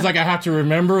 Yeah, she was like, I have to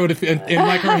remember it. And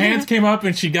her hands came up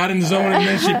and she got in the zone and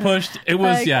then she pushed. It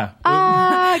was,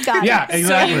 Got Yeah, it.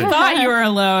 exactly. You thought you were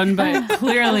alone, but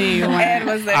clearly you weren't. Ed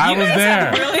was there. I You was guys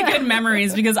have there. really good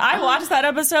memories because I watched that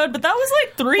episode, but that was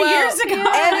like 3 years ago.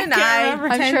 Ed and I I'm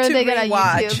tend sure to they got on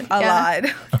rewatch YouTube. a Yeah. lot.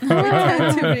 We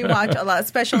tend to rewatch a lot,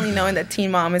 especially knowing that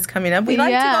Teen Mom is coming up. We like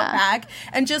to go Yeah. back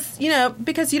and just,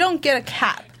 because you don't get a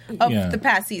cap of Yeah. the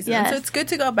past season. Yes. So it's good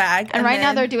to go back. And right now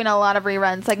then- they're doing a lot of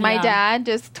reruns. My Yeah. dad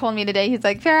just told me today, he's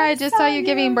like, Farrah, I just saw you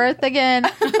giving birth again.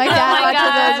 My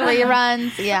dad watches those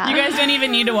reruns. Yeah. You guys don't even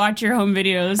need to watch your home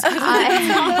videos.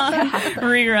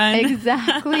 Rerun.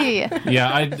 Exactly.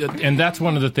 Yeah, and that's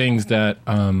one of the things that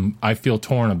I feel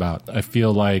torn about. I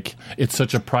feel like it's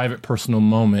such a private, personal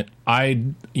moment. I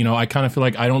kind of feel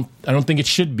like I don't think it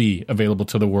should be available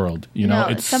to the world. No,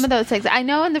 it's some of those things. I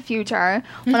know in the future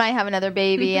when I have another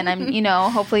baby and I'm,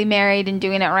 hopefully married and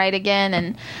doing it right again,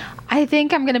 and I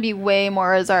think I'm going to be way more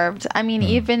reserved. I mean,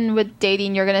 even with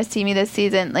dating, you're going to see me this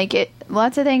season.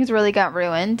 Lots of things really got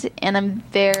ruined, and I'm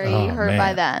very hurt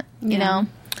by that. You know,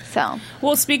 so.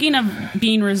 Well, speaking of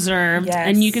being reserved, Yes.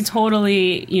 and you could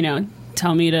totally,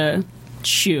 tell me to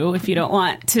chew if you don't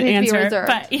want to Please be answer. reserved.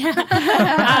 But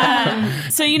yeah.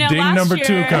 So ding last number year,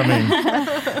 2 coming.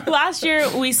 Last year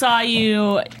we saw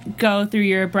you go through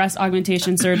your breast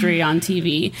augmentation surgery on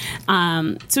TV.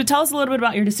 So tell us a little bit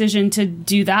about your decision to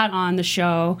do that on the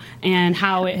show and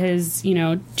how it has,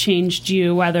 changed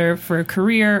you, whether for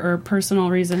career or personal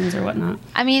reasons or whatnot.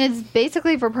 I mean, it's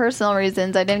basically for personal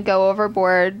reasons. I didn't go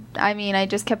overboard. I mean, I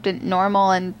just kept it normal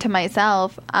and to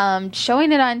myself.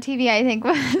 Showing it on TV, I think,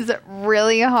 was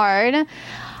really hard.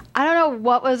 I don't know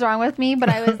what was wrong with me, but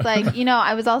I was like,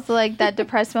 I was also that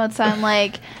depressed mode. So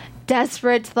I'm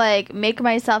desperate to make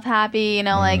myself happy,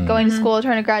 going to school,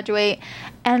 trying to graduate.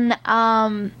 And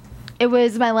it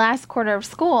was my last quarter of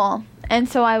school. And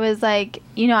so I was I'm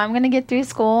going to get through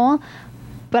school,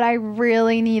 but I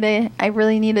really need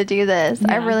to do this.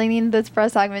 I really need this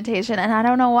breast augmentation. And I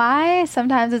don't know why.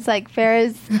 Sometimes it's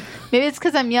Farrah's, maybe it's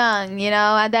because I'm young,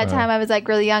 At that time I was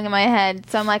really young in my head.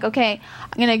 So I'm okay,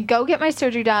 I'm going to go get my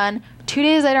surgery done. 2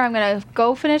 days later, I'm going to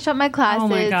go finish up my classes. Oh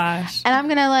my gosh. And I'm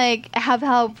going to have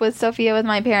help with Sophia with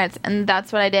my parents. And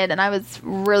that's what I did. And I was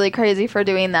really crazy for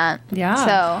doing that. Yeah.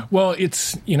 So. Well,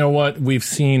 it's, what, we've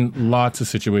seen lots of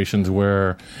situations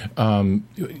where,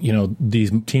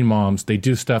 these teen moms, they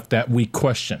do stuff that we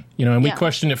question, and we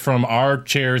question it from our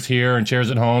chairs here and chairs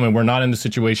at home, and we're not in the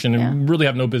situation and really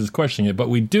have no business questioning it, but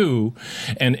we do,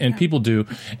 and people do.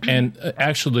 And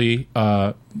actually,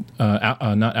 not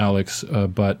Alex,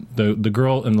 but the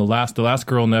girl in the last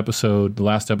girl in the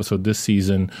last episode this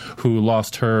season who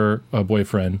lost her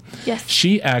boyfriend. Yes.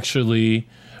 She actually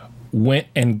went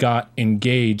and got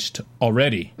engaged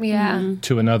already. Yeah.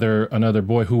 To another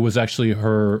boy who was actually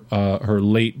her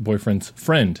late boyfriend's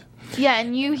friend. Yeah,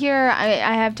 and you hear,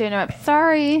 I have to interrupt.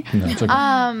 Sorry. No, it's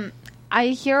okay. I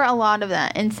hear a lot of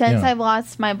that. And since Yeah. I've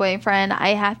lost my boyfriend, I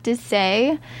have to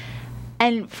say,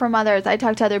 and from others, I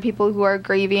talk to other people who are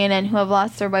grieving and who have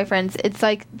lost their boyfriends. It's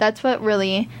like, that's what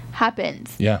really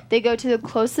happens. Yeah. They go to the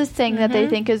closest thing that they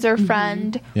think is their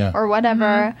friend Yeah. or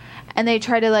whatever, and they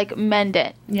try to, like, mend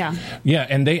it. Yeah. Yeah,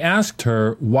 and they asked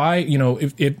her why,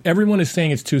 if everyone is saying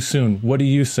it's too soon, what do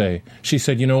you say? She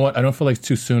said, you know what, I don't feel like it's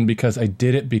too soon because I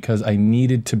did it because I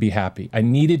needed to be happy. I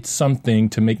needed something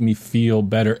to make me feel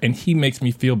better, and he makes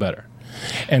me feel better.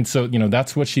 And so,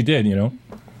 that's what she did,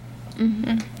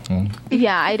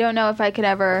 Yeah, I don't know if I could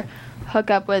ever hook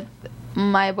up with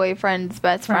my boyfriend's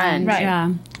best friend. Right.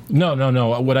 Yeah.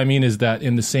 No. What I mean is that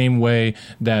in the same way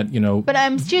that, But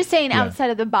I'm just saying Yeah. outside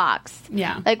of the box.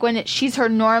 Yeah. Like when she's her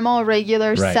normal,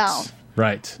 regular right, self.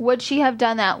 right. Would she have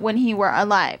done that when he were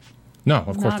alive? No,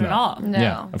 of course not. Not at all. No.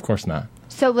 Yeah, of course not.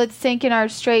 So let's think in our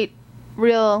straight,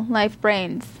 real life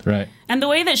brains. Right. And the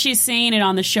way that she's saying it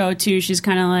on the show too, she's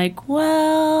kind of like,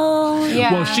 well,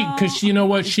 Yeah. Well, because you know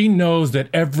what, she knows that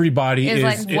everybody Is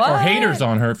is like, what? are haters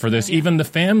on her for this. Even the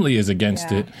family is against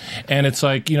Yeah. it, and it's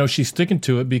like she's sticking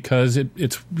to it because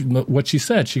it's what she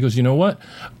said. She goes, you know what,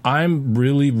 I'm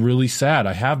really, really sad.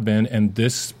 I have been, and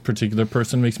this particular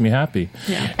person makes me happy.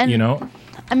 Yeah. And-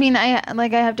 I mean, I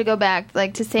have to go back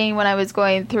to saying when I was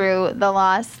going through the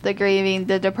loss, the grieving,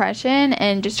 the depression,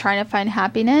 and just trying to find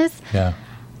happiness. Yeah.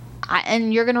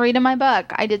 And you're going to read in my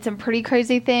book, I did some pretty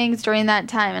crazy things during that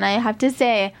time. And I have to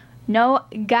say, no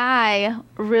guy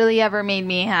really ever made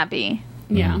me happy.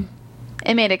 Yeah.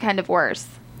 It made it kind of worse.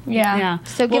 Yeah. Yeah.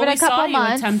 So give it a couple we saw you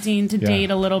months. attempting to Yeah.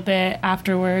 date a little bit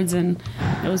afterwards, and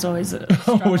it was always a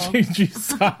struggle. Oh, she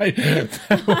sighed.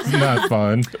 That was not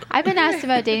fun. I've been asked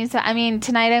about dating. So, I mean,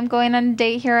 tonight I'm going on a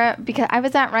date here because I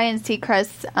was at Ryan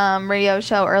Seacrest's radio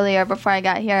show earlier before I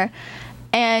got here.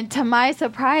 And to my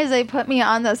surprise, they put me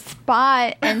on the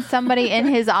spot, and somebody in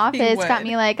his office got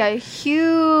me like a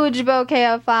huge bouquet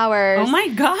of flowers. Oh my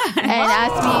god!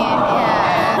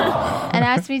 And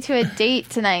asked me to a date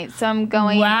tonight. So I'm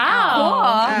going. Wow.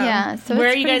 out. Yeah. So Where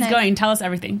it's are you pretty guys nice. going? Tell us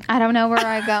everything. I don't know where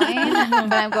I'm going,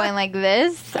 but I'm going like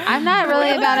this. I'm not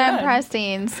really about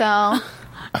impressing, so.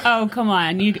 Oh, come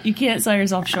on. You can't sell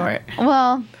yourself short.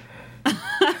 Well,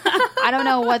 I don't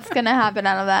know what's going to happen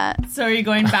out of that. So are you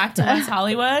going back to West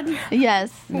Hollywood?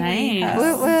 Yes. Nice.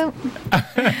 Woo, woo.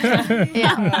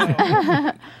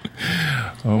 Yeah.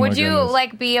 Oh, Would my you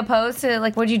goodness. be opposed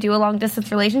to would you do a long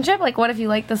distance relationship? What if you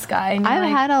like this guy? And you're I've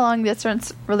like, had a long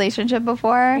distance relationship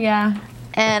before. Yeah.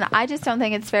 And I just don't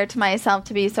think it's fair to myself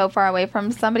to be so far away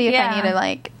from somebody if I need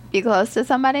to be close to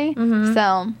somebody. Mm-hmm.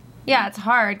 So Yeah, it's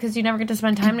hard because you never get to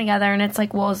spend time together, and it's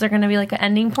like, well, is there going to be an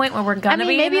ending point where we're gonna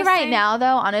be? maybe in this right thing? now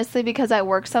though, honestly, because I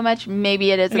work so much,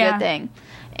 maybe it is a Yeah. good thing.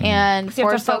 And So you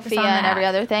have for to focus Sophia on and that. every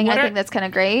other thing, What I are- think that's kind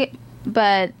of great.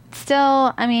 But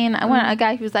still, I mean, I want a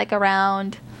guy who's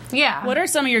around. Yeah. What are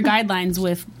some of your guidelines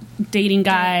with dating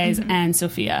guys and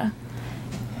Sophia?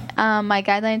 My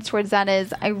guidelines towards that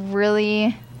is I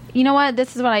really, you know what,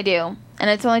 this is what I do. And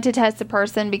it's only to test a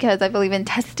person because I believe in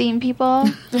testing people.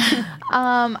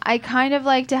 I kind of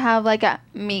like to have a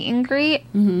meet and greet.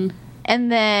 Mm-hmm.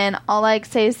 And then I'll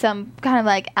say some kind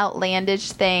of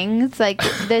outlandish things.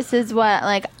 This is what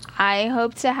I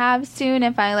hope to have soon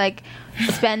if I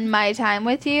spend my time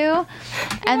with you.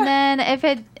 And then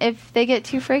if they get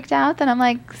too freaked out, then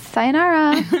I'm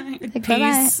sayonara.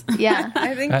 Peace. Bye-bye. Yeah.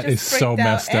 I think That is just so freaked out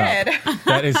messed Ed. up.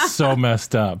 That is so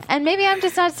messed up. And maybe I'm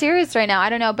just not serious right now. I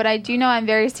don't know, but I do know I'm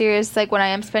very serious. When I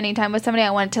am spending time with somebody,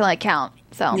 I want it to count.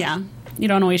 So Yeah. You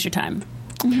don't want to waste your time.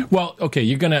 Well, okay,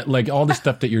 you're gonna all the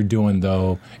stuff that you're doing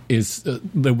though is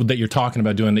that you're talking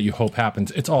about doing that you hope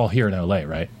happens. It's all here in LA,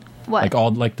 right? What?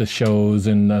 All the shows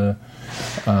and the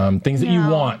things that you No.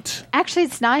 want. Actually,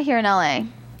 it's not here in LA.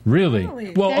 Really?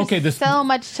 Well, There's okay. This so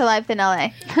much to life in LA.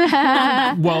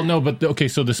 well, no, but okay.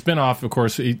 So the spinoff, of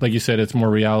course, like you said, it's more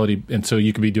reality, and so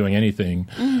you could be doing anything.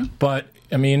 But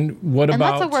I mean, what And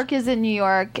about? lots of work is in New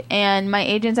York, and my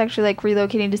agent's actually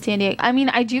relocating to San Diego. I mean,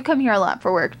 I do come here a lot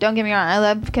for work. Don't get me wrong. I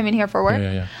love coming here for work.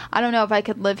 Yeah. I don't know if I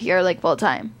could live here full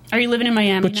time. Are you living in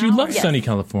Miami But now? you love Yes. sunny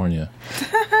California.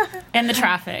 And the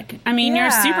traffic. I mean, you're a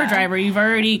Yeah. super driver. You've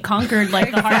already conquered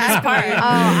the hardest part. Oh,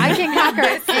 I can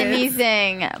conquer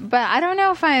anything, but I don't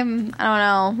know if I don't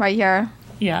know, right here.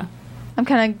 Yeah. I'm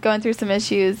kind of going through some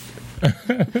issues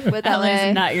with LA is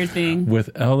LA. not your thing. With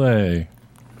LA.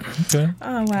 Okay.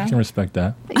 Oh, wow. I can respect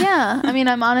that. Yeah, I mean,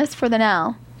 I'm honest for the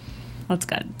now. That's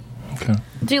good. Okay.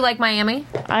 Do you like Miami?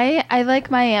 I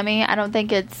like Miami. I don't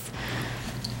think it's...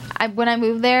 when I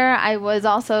moved there, I was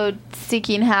also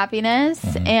seeking happiness.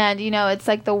 And, you know, it's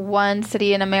like the one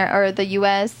city in America or the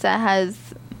U.S. that has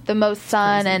the most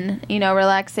sun and, you know,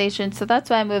 relaxation. So that's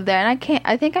why I moved there. And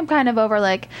I think I'm kind of over,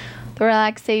 like, the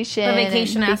relaxation. The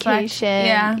vacation aspect.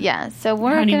 Yeah. Yeah. So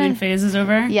we're honeymoon phase is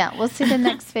over. Yeah. We'll see the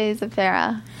next phase of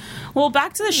Farrah. Well,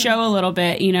 back to the show a little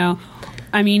bit, you know.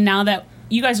 I mean, now that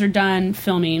you guys are done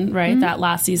filming, right, that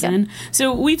last season. Yeah.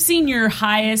 So we've seen your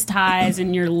highest highs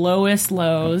and your lowest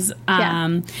lows.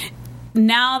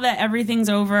 Now that everything's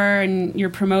over and you're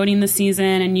promoting the season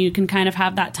and you can kind of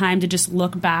have that time to just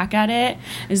look back at it,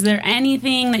 is there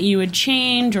anything that you would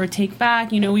change or take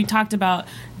back? You know, we talked about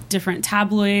different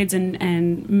tabloids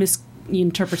and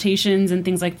misinterpretations and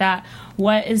things like that.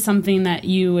 What is something that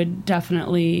you would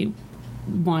definitely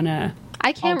want to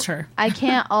alter? I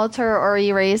can't alter or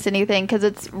erase anything because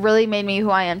it's really made me who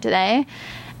I am today.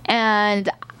 And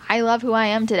I love who I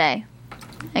am today.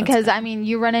 And because, I mean,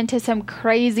 you run into some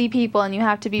crazy people and you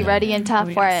have to be ready and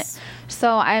tough for it.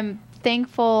 So I'm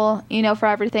thankful, you know, for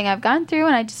everything I've gone through.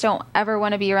 And I just don't ever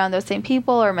want to be around those same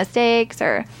people or mistakes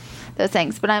or those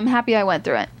things. But I'm happy I went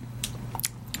through it.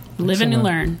 Live and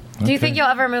learn. Okay. Do you think you'll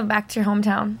ever move back to your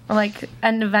hometown or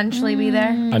and eventually be there?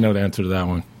 I know the answer to that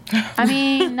one. I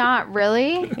mean, not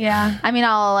really. Yeah. I mean,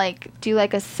 I'll do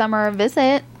a summer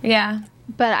visit. Yeah.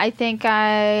 But I think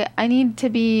I need to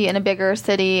be in a bigger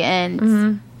city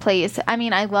and place. I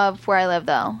mean, I love where I live,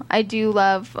 though. I do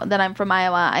love that I'm from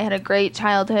Iowa. I had a great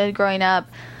childhood growing up,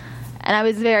 and I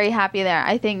was very happy there.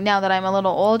 I think now that I'm a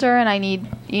little older and I need,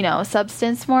 you know,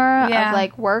 substance more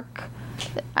of work,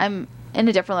 I'm in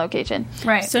a different location.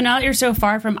 Right. So now that you're so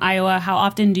far from Iowa, how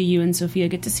often do you and Sophia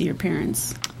get to see your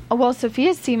parents? Well,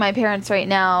 Sophia sees my parents right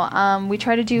now. We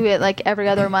try to do it every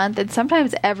other month, and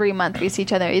sometimes every month we see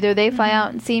each other. Either they fly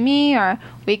out and see me, or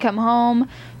we come home.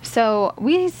 So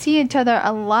we see each other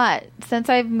a lot. Since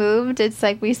I've moved, it's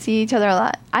we see each other a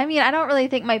lot. I mean, I don't really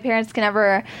think my parents can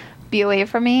ever be away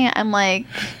from me. I'm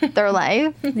their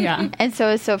life. Yeah. And so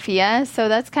is Sophia. So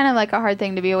that's kind of a hard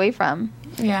thing to be away from.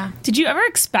 Yeah. Did you ever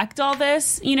expect all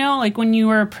this? You know, when you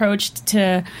were approached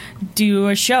to do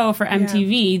a show for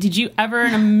MTV, did you ever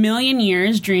in a million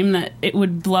years dream that it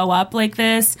would blow up like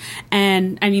this?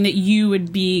 And I mean, that you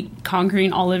would be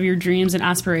conquering all of your dreams and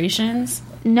aspirations?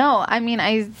 No. I mean,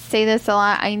 I say this a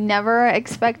lot. I never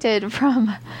expected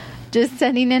from just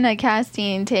sending in a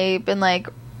casting tape and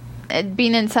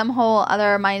being in some whole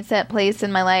other mindset place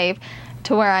in my life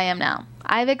to where I am now.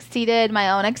 I've exceeded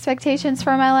my own expectations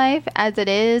for my life as it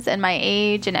is and my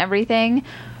age and everything.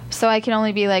 So I can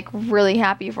only be really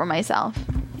happy for myself.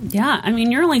 Yeah. I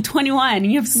mean, you're only 21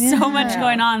 and you have so much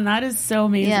going on. That is so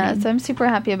amazing. Yeah. So I'm super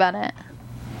happy about it.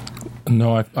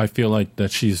 No, I feel like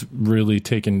that she's really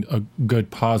taken a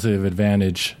good positive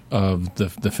advantage of the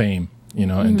fame, you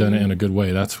know, and done it in a good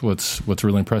way. That's what's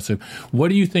really impressive. What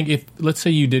do you think if, let's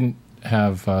say you didn't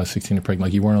have 16 and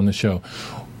Pregnant, you weren't on the show,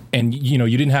 and, you know,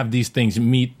 you didn't have these things,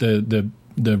 meet the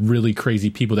really crazy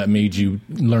people that made you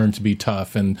learn to be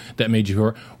tough and that made you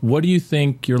hurt. What do you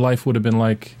think your life would have been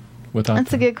like without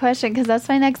That's them? a good question because that's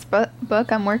my next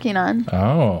book I'm working on.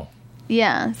 Oh.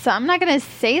 Yeah, so I'm not going to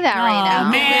say that right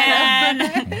now.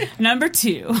 Man. Number 2.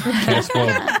 Yes,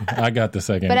 well, I got the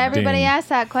second. But everybody ding. asked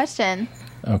that question.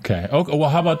 Okay. Well,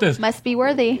 how about this? Must be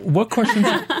worthy. What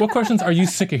questions are you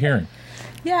sick of hearing?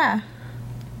 Yeah.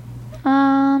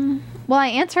 Well, I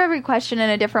answer every question in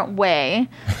a different way,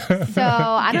 so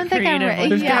I don't think I'm.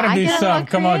 There's got to be some.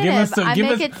 Come on, give us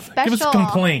a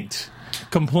complaint.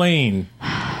 Complain.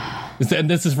 And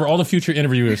this is for all the future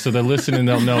interviewers, so they're listening.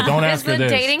 They'll know. Don't ask her this.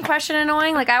 Is the dating question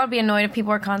annoying? I would be annoyed if people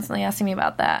were constantly asking me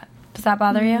about that. Does that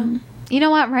bother you? You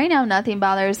know what? Right now, nothing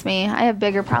bothers me. I have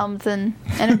bigger problems than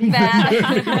interviewing.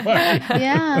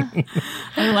 Yeah.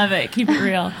 I love it. Keep it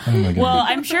real. Oh well,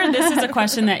 I'm sure this is a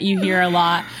question that you hear a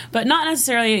lot, but not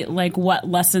necessarily what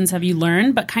lessons have you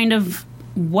learned, but kind of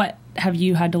what have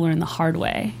you had to learn the hard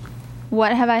way?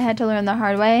 What have I had to learn the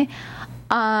hard way?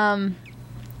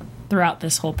 Throughout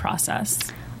this whole process.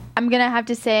 I'm going to have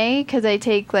to say, because I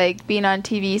take being on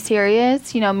TV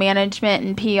serious, management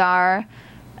and PR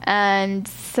and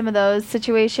some of those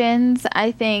situations,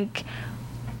 I think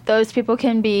those people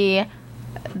can be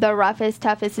the roughest,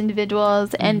 toughest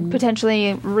individuals and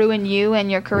potentially ruin you and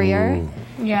your career. Ooh.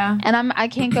 Yeah. And I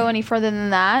can't go any further than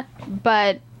that,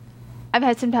 but I've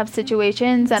had some tough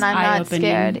situations and I'm not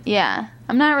scared. Yeah.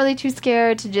 I'm not really too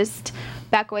scared to just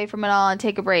back away from it all and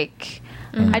take a break.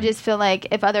 I just feel like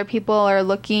if other people are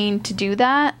looking to do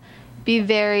that, be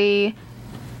very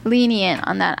lenient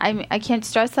on that. I can't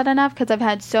stress that enough because I've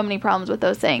had so many problems with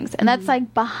those things. And that's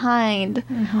like behind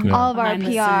all of our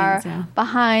PR,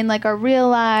 behind like our real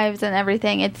lives and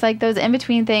everything. It's like those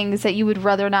in-between things that you would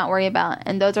rather not worry about.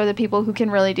 And those are the people who can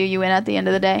really do you in at the end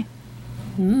of the day.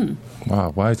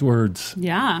 Wow, wise words.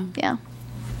 Yeah. Yeah.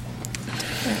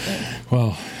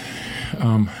 Well,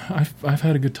 I've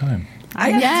had a good time.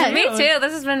 Me too.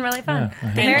 This has been really fun.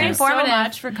 Very informative. So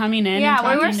much for coming in.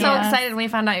 Yeah, we were so excited when we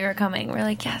found out you were coming. We're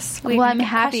like, yes. Well, I'm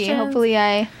happy. Questions. Hopefully,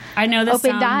 I know this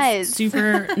opened sounds eyes.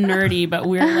 super nerdy, but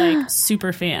we're like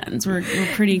super fans. We're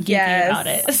pretty geeky about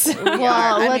it.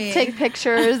 Well, let's take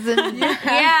pictures and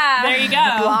there you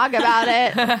go. Blog about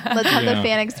it. Let's have the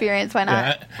fan experience. Why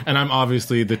not? Yeah, and I'm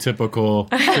obviously the typical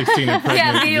 16 and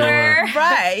pregnant viewer.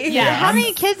 Right. Yeah. How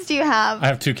many kids do you have? I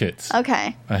have 2 kids.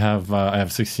 Okay. I have a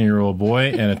 16-year-old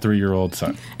boy and a 3-year-old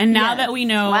son. And now that we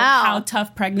know how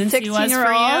tough pregnancy was for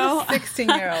you,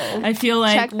 16-year-old, I feel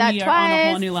like Check that we twice. are on a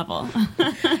whole new level.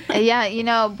 Yeah, you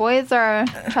know, boys are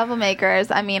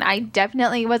troublemakers. I mean, I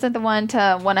definitely wasn't the one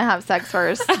to want to have sex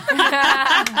first.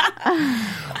 Why?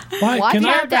 Watch Can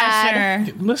out,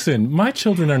 Dad. Listen, my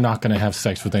children are not going to have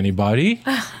sex with anybody.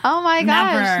 Oh my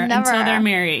gosh, never. Until they're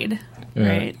married.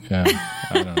 Right. Yeah.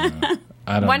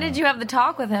 I don't know. When did you have the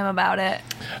talk with him about it?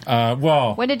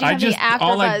 Well, when did you have the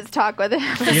AfterBuzz talk with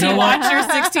him? Did you watch your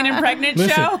 16 and Pregnant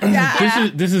show?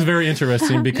 This is very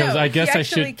interesting because I guess he I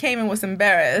should. actually came and was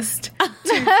embarrassed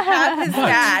to have his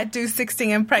dad do 16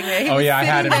 and Pregnant. He was I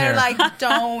had him sitting there here. like, I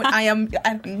don't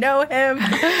know him.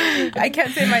 I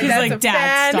can't say my He's dad's like, a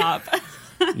Dad, fan. stop.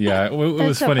 Yeah, it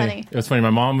was so funny. It was funny.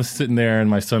 My mom was sitting there and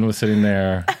my son was sitting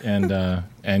there,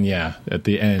 and yeah, at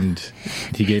the end,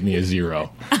 he gave me a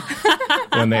 0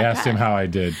 when they asked him how I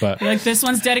did. But like, this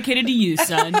one's dedicated to you,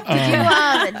 son.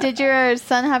 Did your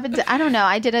son happen to? I don't know.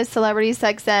 I did a celebrity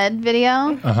sex ed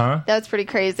video. That was pretty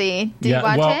crazy. Did you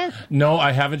watch it? No,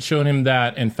 I haven't shown him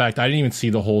that. In fact, I didn't even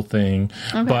see the whole thing.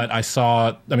 Okay. But I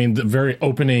saw. I mean, the very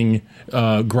opening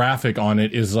graphic on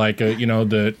it is like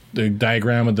the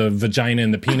diagram of the vagina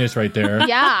and the penis right there.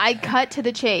 Yeah, I cut to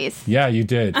the chase. Yeah, you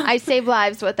did. I saved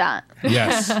lives with that.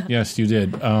 Yes, you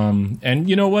did. And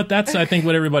you know what? That's I think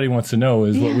what everybody wants to know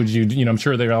is what would you? I'm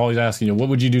sure they're always asking you, what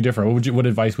would you do different? What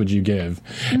advice would you give?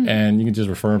 And you can just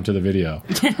refer them to the video.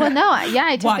 Well, no,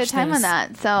 I took the time on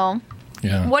that. So.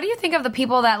 Yeah. What do you think of the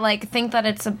people that think that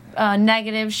it's a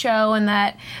negative show and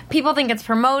that people think it's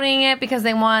promoting it because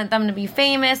they want them to be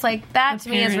famous? Like, that to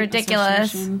me is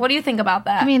ridiculous. What do you think about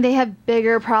that? I mean, they have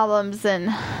bigger problems than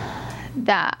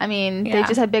that. I mean, they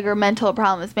just have bigger mental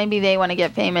problems. Maybe they want to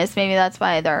get famous. Maybe that's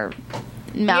why their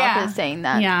mouth is saying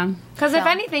that. Yeah. Because if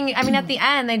anything, I mean, at the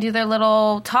end, they do their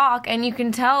little talk and you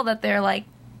can tell that they're like,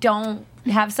 don't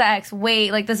have sex,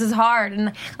 wait, like, this is hard.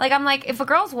 And like, I'm like, if a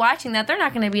girl's watching that, they're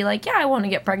not going to be like, yeah, I want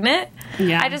to get pregnant.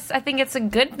 Yeah. I think it's a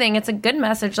good thing. It's a good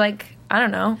message. Like, I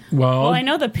don't know. Well, I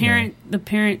know the parent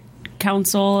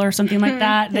council or something like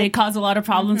that, they cause a lot of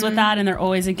problems with that and they're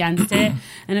always against it.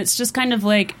 And it's just kind of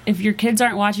like, if your kids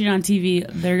aren't watching it on TV,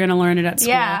 they're going to learn it at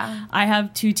school. Yeah. I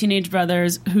have 2 teenage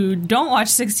brothers who don't watch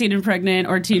 16 and Pregnant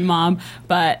or Teen Mom,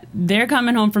 but they're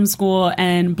coming home from school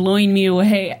and blowing me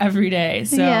away every day.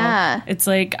 So it's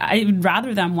like, I would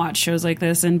rather them watch shows like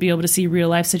this and be able to see real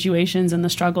life situations and the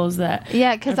struggles that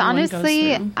because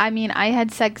honestly, I mean, I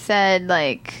had sex ed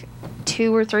like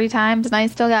 2 or 3 times and I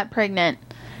still got pregnant.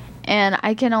 And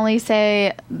I can only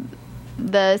say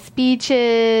the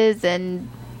speeches and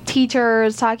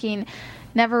teachers talking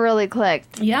never really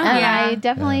clicked. Yeah. And I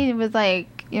definitely was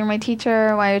like, you're my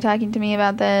teacher, why are you talking to me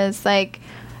about this? Like,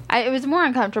 it was more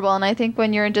uncomfortable. And I think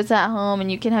when you're just at home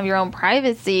and you can have your own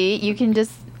privacy, you can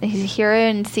just hear it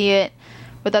and see it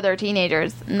with other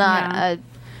teenagers, not an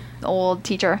old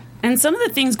teacher. And some of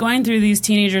the things going through these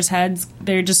teenagers' heads,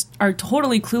 they just are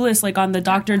totally clueless. Like on the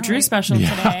Dr. Drew special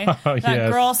today,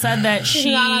 that girl said that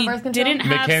she didn't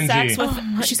have sex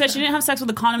with. She said she didn't have sex with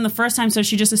a condom the first time, so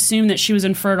she just assumed that she was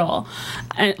infertile.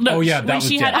 And look, when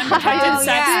she had unprotected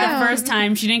sex the first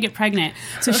time, she didn't get pregnant,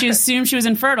 so she assumed she was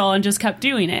infertile and just kept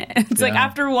doing it. It's like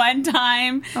after one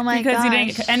time, because he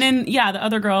didn't. And then the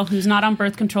other girl who's not on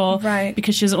birth control,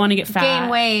 because she doesn't want to get fat, gain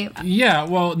weight. Yeah,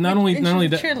 well, not only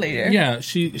that, cheerleader. Yeah,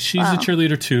 she's a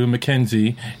cheerleader too,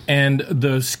 Mackenzie. And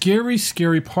the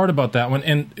scary part about that one,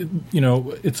 and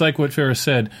it's like what Farrah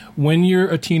said, when you're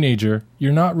a teenager,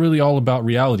 you're not really all about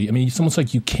reality. I mean, it's almost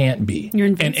like you can't be. You're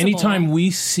invincible. And anytime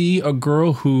we see a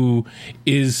girl who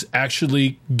is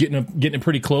actually getting it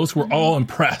pretty close, we're all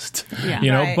impressed.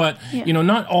 Yeah. But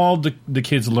not all the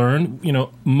kids learn.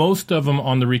 Most of them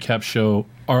on the recap show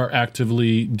are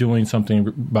actively doing something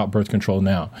about birth control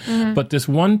now. But this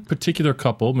one particular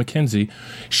couple, Mackenzie,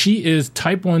 she is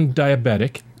type 1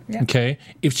 diabetic, Yep. Okay?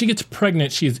 If she gets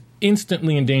pregnant, she is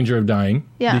instantly in danger of dying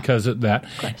because of that.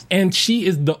 And she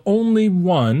is the only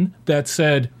one that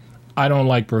said, I don't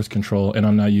like birth control and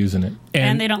I'm not using it.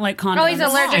 And they don't like condoms. Oh, he's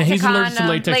allergic to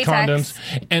latex condoms.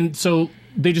 And so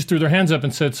they just threw their hands up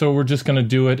and said, so we're just going to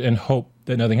do it and hope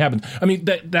that nothing happens. I mean,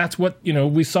 that's what,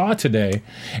 we saw today.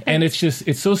 And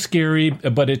it's so scary,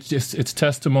 but it's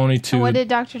testimony to... And what did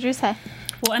Dr. Drew say?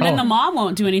 Well, and then the mom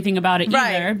won't do anything about it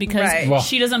either because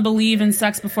she doesn't believe in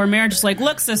sex before marriage. It's like,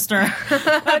 look, sister,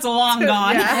 that's long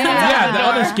gone. The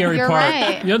other scary You're part.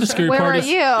 Right. The other scary Where part were is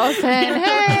you saying,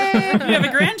 hey? You have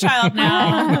a grandchild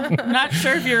now. Not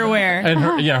sure if you're aware. And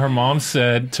her mom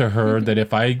said to her that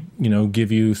if I,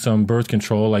 give you some birth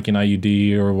control, like an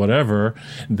IUD or whatever,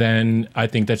 then I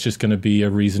think that's just going to be a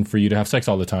reason for you to have sex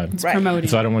all the time. It's promoting.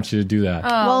 So I don't want you to do that.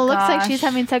 Well, it looks like she's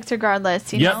having sex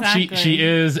regardless. Yep, Exactly. she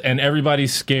is, and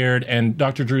everybody's scared. And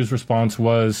Dr. Drew's response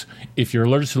was, if you're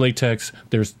allergic to latex,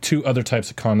 there's 2 other types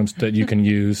of condoms that you can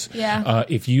use.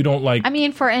 If you don't like... I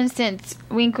mean, for instance,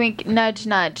 wink, wink, nudge,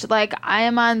 nudge. Like, I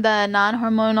am on the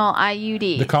non-hormonal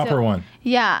IUD. The copper one.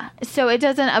 Yeah. So it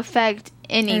doesn't affect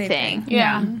anything.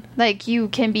 Yeah. Like, you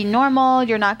can be normal.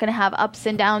 You're not going to have ups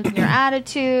and downs in your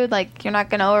attitude. Like, you're not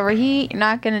going to overheat. You're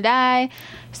not going to die.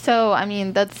 So, I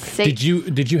mean, that's safe.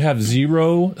 Did you have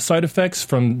 0 side effects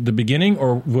from the beginning,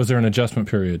 or was there an adjustment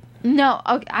period? No,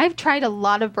 I've tried a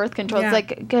lot of birth controls,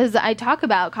 because I talk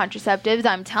about contraceptives.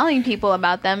 I'm telling people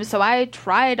about them, so I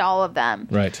tried all of them.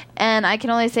 Right. And I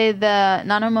can only say the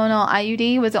non-hormonal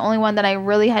IUD was the only one that I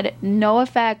really had no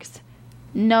effects,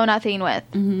 no nothing with.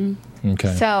 Mm-hmm.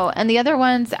 Okay. So, and the other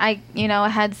ones, I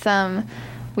had some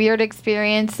weird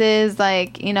experiences,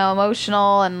 like,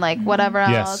 emotional and like whatever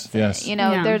else. Yes.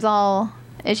 There's all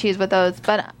issues with those,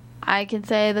 but I can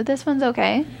say that this one's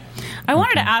okay. I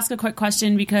wanted to ask a quick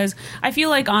question because I feel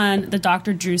like on the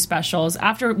Dr. Drew specials,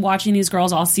 after watching these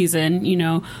girls all season,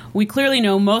 we clearly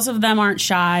know most of them aren't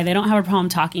shy. They don't have a problem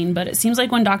talking, but it seems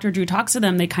like when Dr. Drew talks to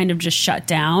them, they kind of just shut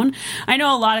down. I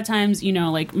know a lot of times,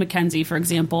 like Mackenzie, for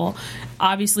example,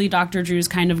 obviously Dr. Drew's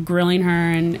kind of grilling her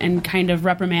and kind of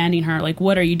reprimanding her, like,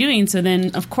 what are you doing? So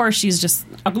then, of course, she's just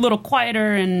a little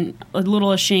quieter and a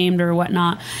little ashamed or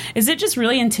whatnot. Is it just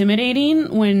really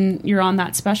intimidating when you're on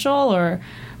that special, or...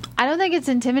 I don't think it's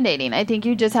intimidating. I think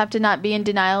you just have to not be in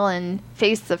denial and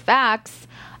face the facts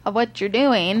of what you're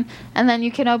doing, and then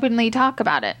you can openly talk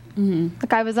about it. Mm-hmm.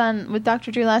 Like I was on with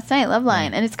Dr. Drew last night,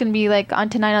 Loveline, and it's going to be like on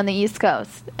tonight on the East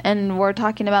Coast, and we're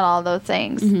talking about all those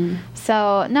things. Mm-hmm.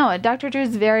 So, no, Dr. Drew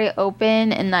is very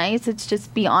open and nice. It's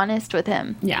just be honest with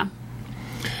him. Yeah.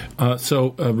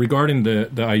 So regarding the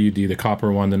IUD, the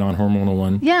copper one, the non-hormonal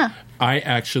one, I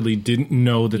actually didn't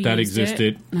know that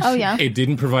existed. Oh, yeah. It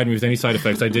didn't provide me with any side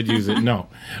effects. I did use it. No.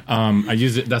 I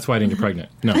used it. That's why I didn't get pregnant.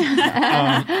 No.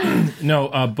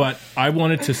 But I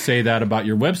wanted to say that about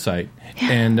your website.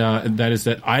 And that is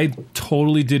that I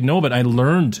totally didn't know, but I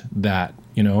learned that.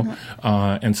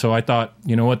 And so I thought,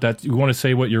 you want to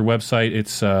say what your website,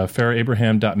 it's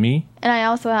FarrahAbraham.me. And I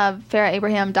also have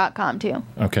FarrahAbraham.com too.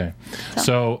 Okay.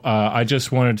 So I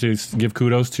just wanted to give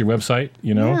kudos to your website,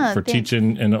 for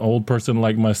teaching an old person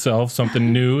like myself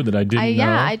something new that I didn't know.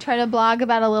 Yeah, I try to blog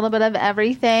about a little bit of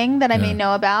everything that I may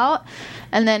know about.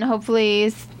 And then hopefully,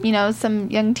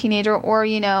 some young teenager or,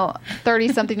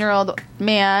 30-something-year-old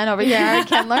man over here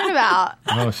can learn about.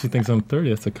 Oh, she thinks I'm 30.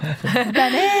 That's a compliment.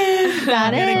 That is.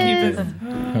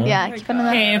 Yeah, keep it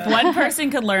on Hey, if one person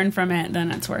could learn from it,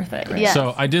 then it's worth it. Right? Yes.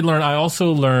 So I did learn. I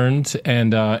also learned,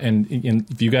 and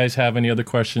if you guys have any other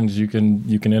questions, you can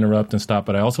interrupt and stop.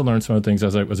 But I also learned some of the things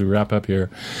as we wrap up here,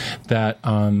 that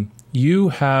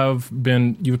you've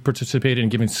participated in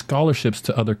giving scholarships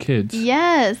to other kids.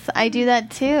 Yes, I do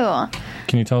that too.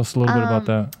 Can you tell us a little bit about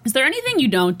that? Is there anything you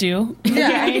don't do?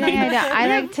 Yeah, I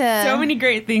like to. So many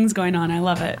great things going on. I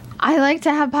love it. I like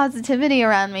to have positivity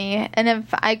around me, and if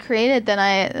I create it, then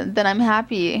I'm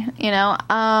happy.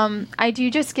 I do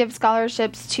just give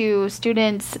scholarships to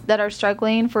students that are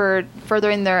struggling for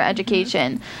furthering their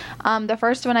education. The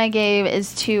first one I gave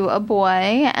is to a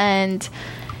boy, and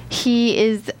he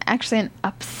is actually in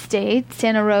upstate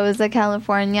Santa Rosa,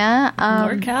 California.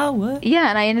 NorCal, what? Yeah,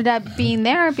 and I ended up being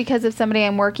there because of somebody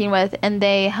I'm working with, and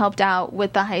they helped out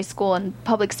with the high school and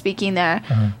public speaking there.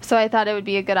 Uh-huh. So I thought it would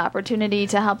be a good opportunity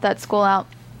to help that school out.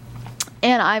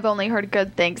 And I've only heard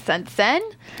good things since then.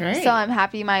 Great. So I'm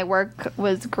happy my work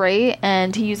was great,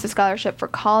 and he used a scholarship for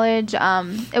college.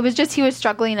 It was just he was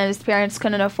struggling and his parents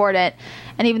couldn't afford it.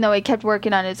 And even though he kept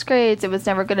working on his grades, it was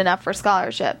never good enough for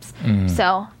scholarships.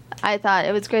 So I thought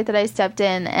it was great that I stepped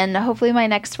in, and hopefully my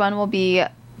next one will be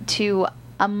to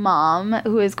a mom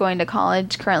who is going to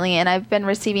college currently, and I've been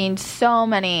receiving so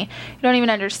many. You don't even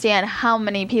understand how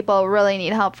many people really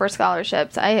need help for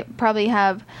scholarships. I probably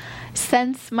have,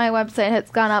 since my website has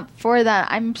gone up for that,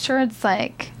 I'm sure it's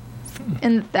like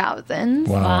in thousands.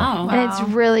 Wow. And it's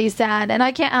really sad. And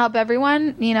I can't help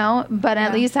everyone, but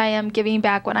at least I am giving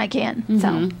back when I can.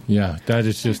 So Yeah, that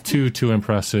is just too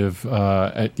impressive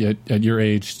at your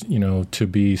age, to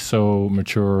be so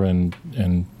mature and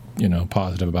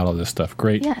positive about all this stuff.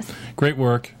 Great. Yes. Great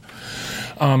work.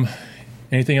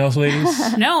 Anything else,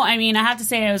 ladies? No, I mean, I have to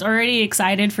say I was already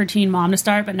excited for Teen Mom to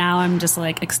start, but now I'm just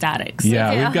like ecstatic. So.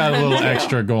 Yeah, we've got a little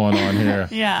extra going on here.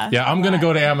 Yeah. Yeah, I'm going to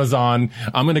go to Amazon.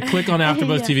 I'm going to click on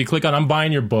AfterBuzz TV, click on I'm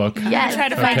buying your book. Yes. Try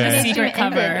to find the secret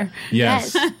cover.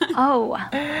 Yes. Oh.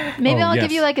 Maybe I'll yes.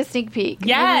 give you like a sneak peek.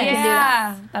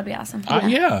 Yeah. That'd be awesome.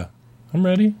 Yeah. I'm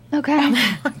ready. Okay.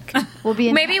 We'll be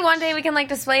in Maybe one day we can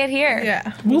display it here.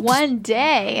 Yeah. one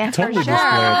day. Totally for sure.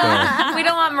 display it there. We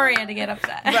don't want Maria to get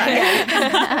upset.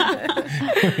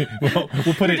 We'll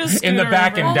put it in the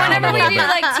back and down Whenever a we little do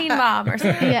bit. Teen Mom or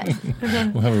something. Yes.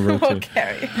 We'll have a rotate.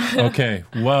 Okay.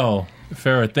 Well,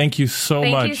 Farrah, thank you so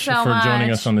Thank much you so for joining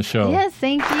much. us on the show. Yes,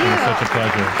 thank you. It was such a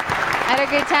pleasure. I had a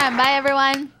great time. Bye,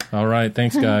 everyone. All right.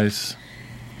 Thanks, guys.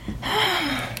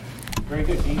 Very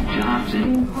good, King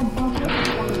Johnson.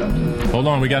 Hold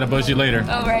on. We got to buzz you later.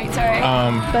 Oh, right. Sorry.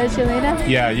 Buzz you later.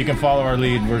 Yeah, you can follow our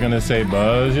lead. We're going to say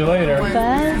buzz you later.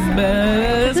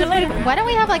 Buzz you later. Why don't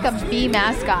we have like a bee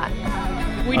mascot?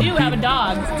 We do have a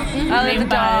dog. I like the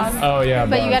dog. Oh, yeah.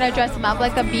 But Buzz. you gotta dress him up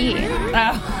like a bee.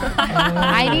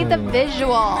 I need the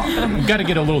visual. We've got to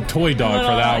get a little toy dog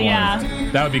for that one. Yeah.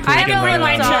 That would be cool. I have to get a right real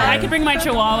around dog. there. I could bring my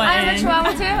chihuahua I in. have a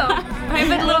chihuahua too. I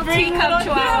have a little teacup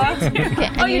chihuahua. Okay,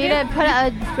 and you need to put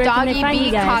a doggy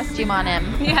bee costume on him.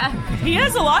 Yeah. He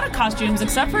has a lot of costumes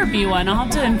except for a bee one. I'll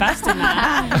have to invest in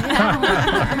that.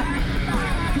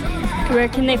 Where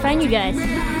can they find you guys?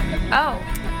 Oh,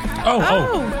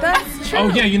 That's true. Oh,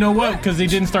 yeah, you know what? Because they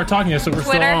didn't start talking yet, so we're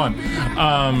Twitter. still on.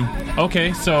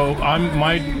 Okay, so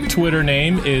my Twitter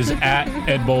name is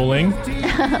 @EdBowling.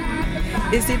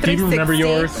 Is it 360? Do you remember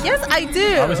yours? Yes, I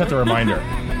do. I always have to remind her.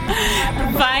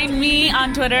 Find me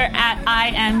on Twitter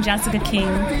 @IamJessicaKing.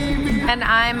 And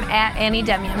I'm @Annie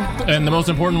Demian. And the most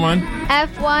important one?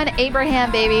 F1 Abraham,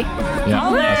 baby. Yeah,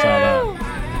 I saw that.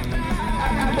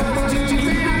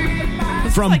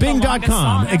 From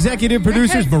Bing.com, executive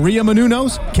producers Maria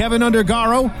Menounos, Kevin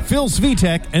Undergaro, Phil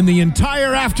Svitek, and the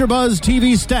entire AfterBuzz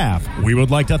TV staff, we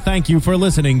would like to thank you for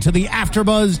listening to the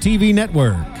AfterBuzz TV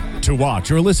network. To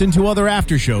watch or listen to other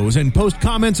after shows and post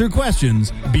comments or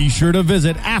questions, be sure to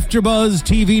visit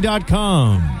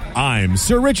AfterBuzzTV.com. I'm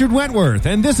Sir Richard Wentworth,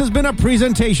 and this has been a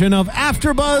presentation of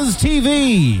AfterBuzz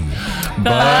TV.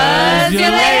 Buzz you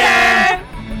later!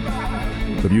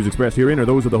 The views expressed herein are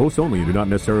those of the hosts only and do not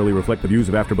necessarily reflect the views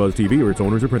of AfterBuzz TV or its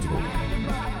owners or principals.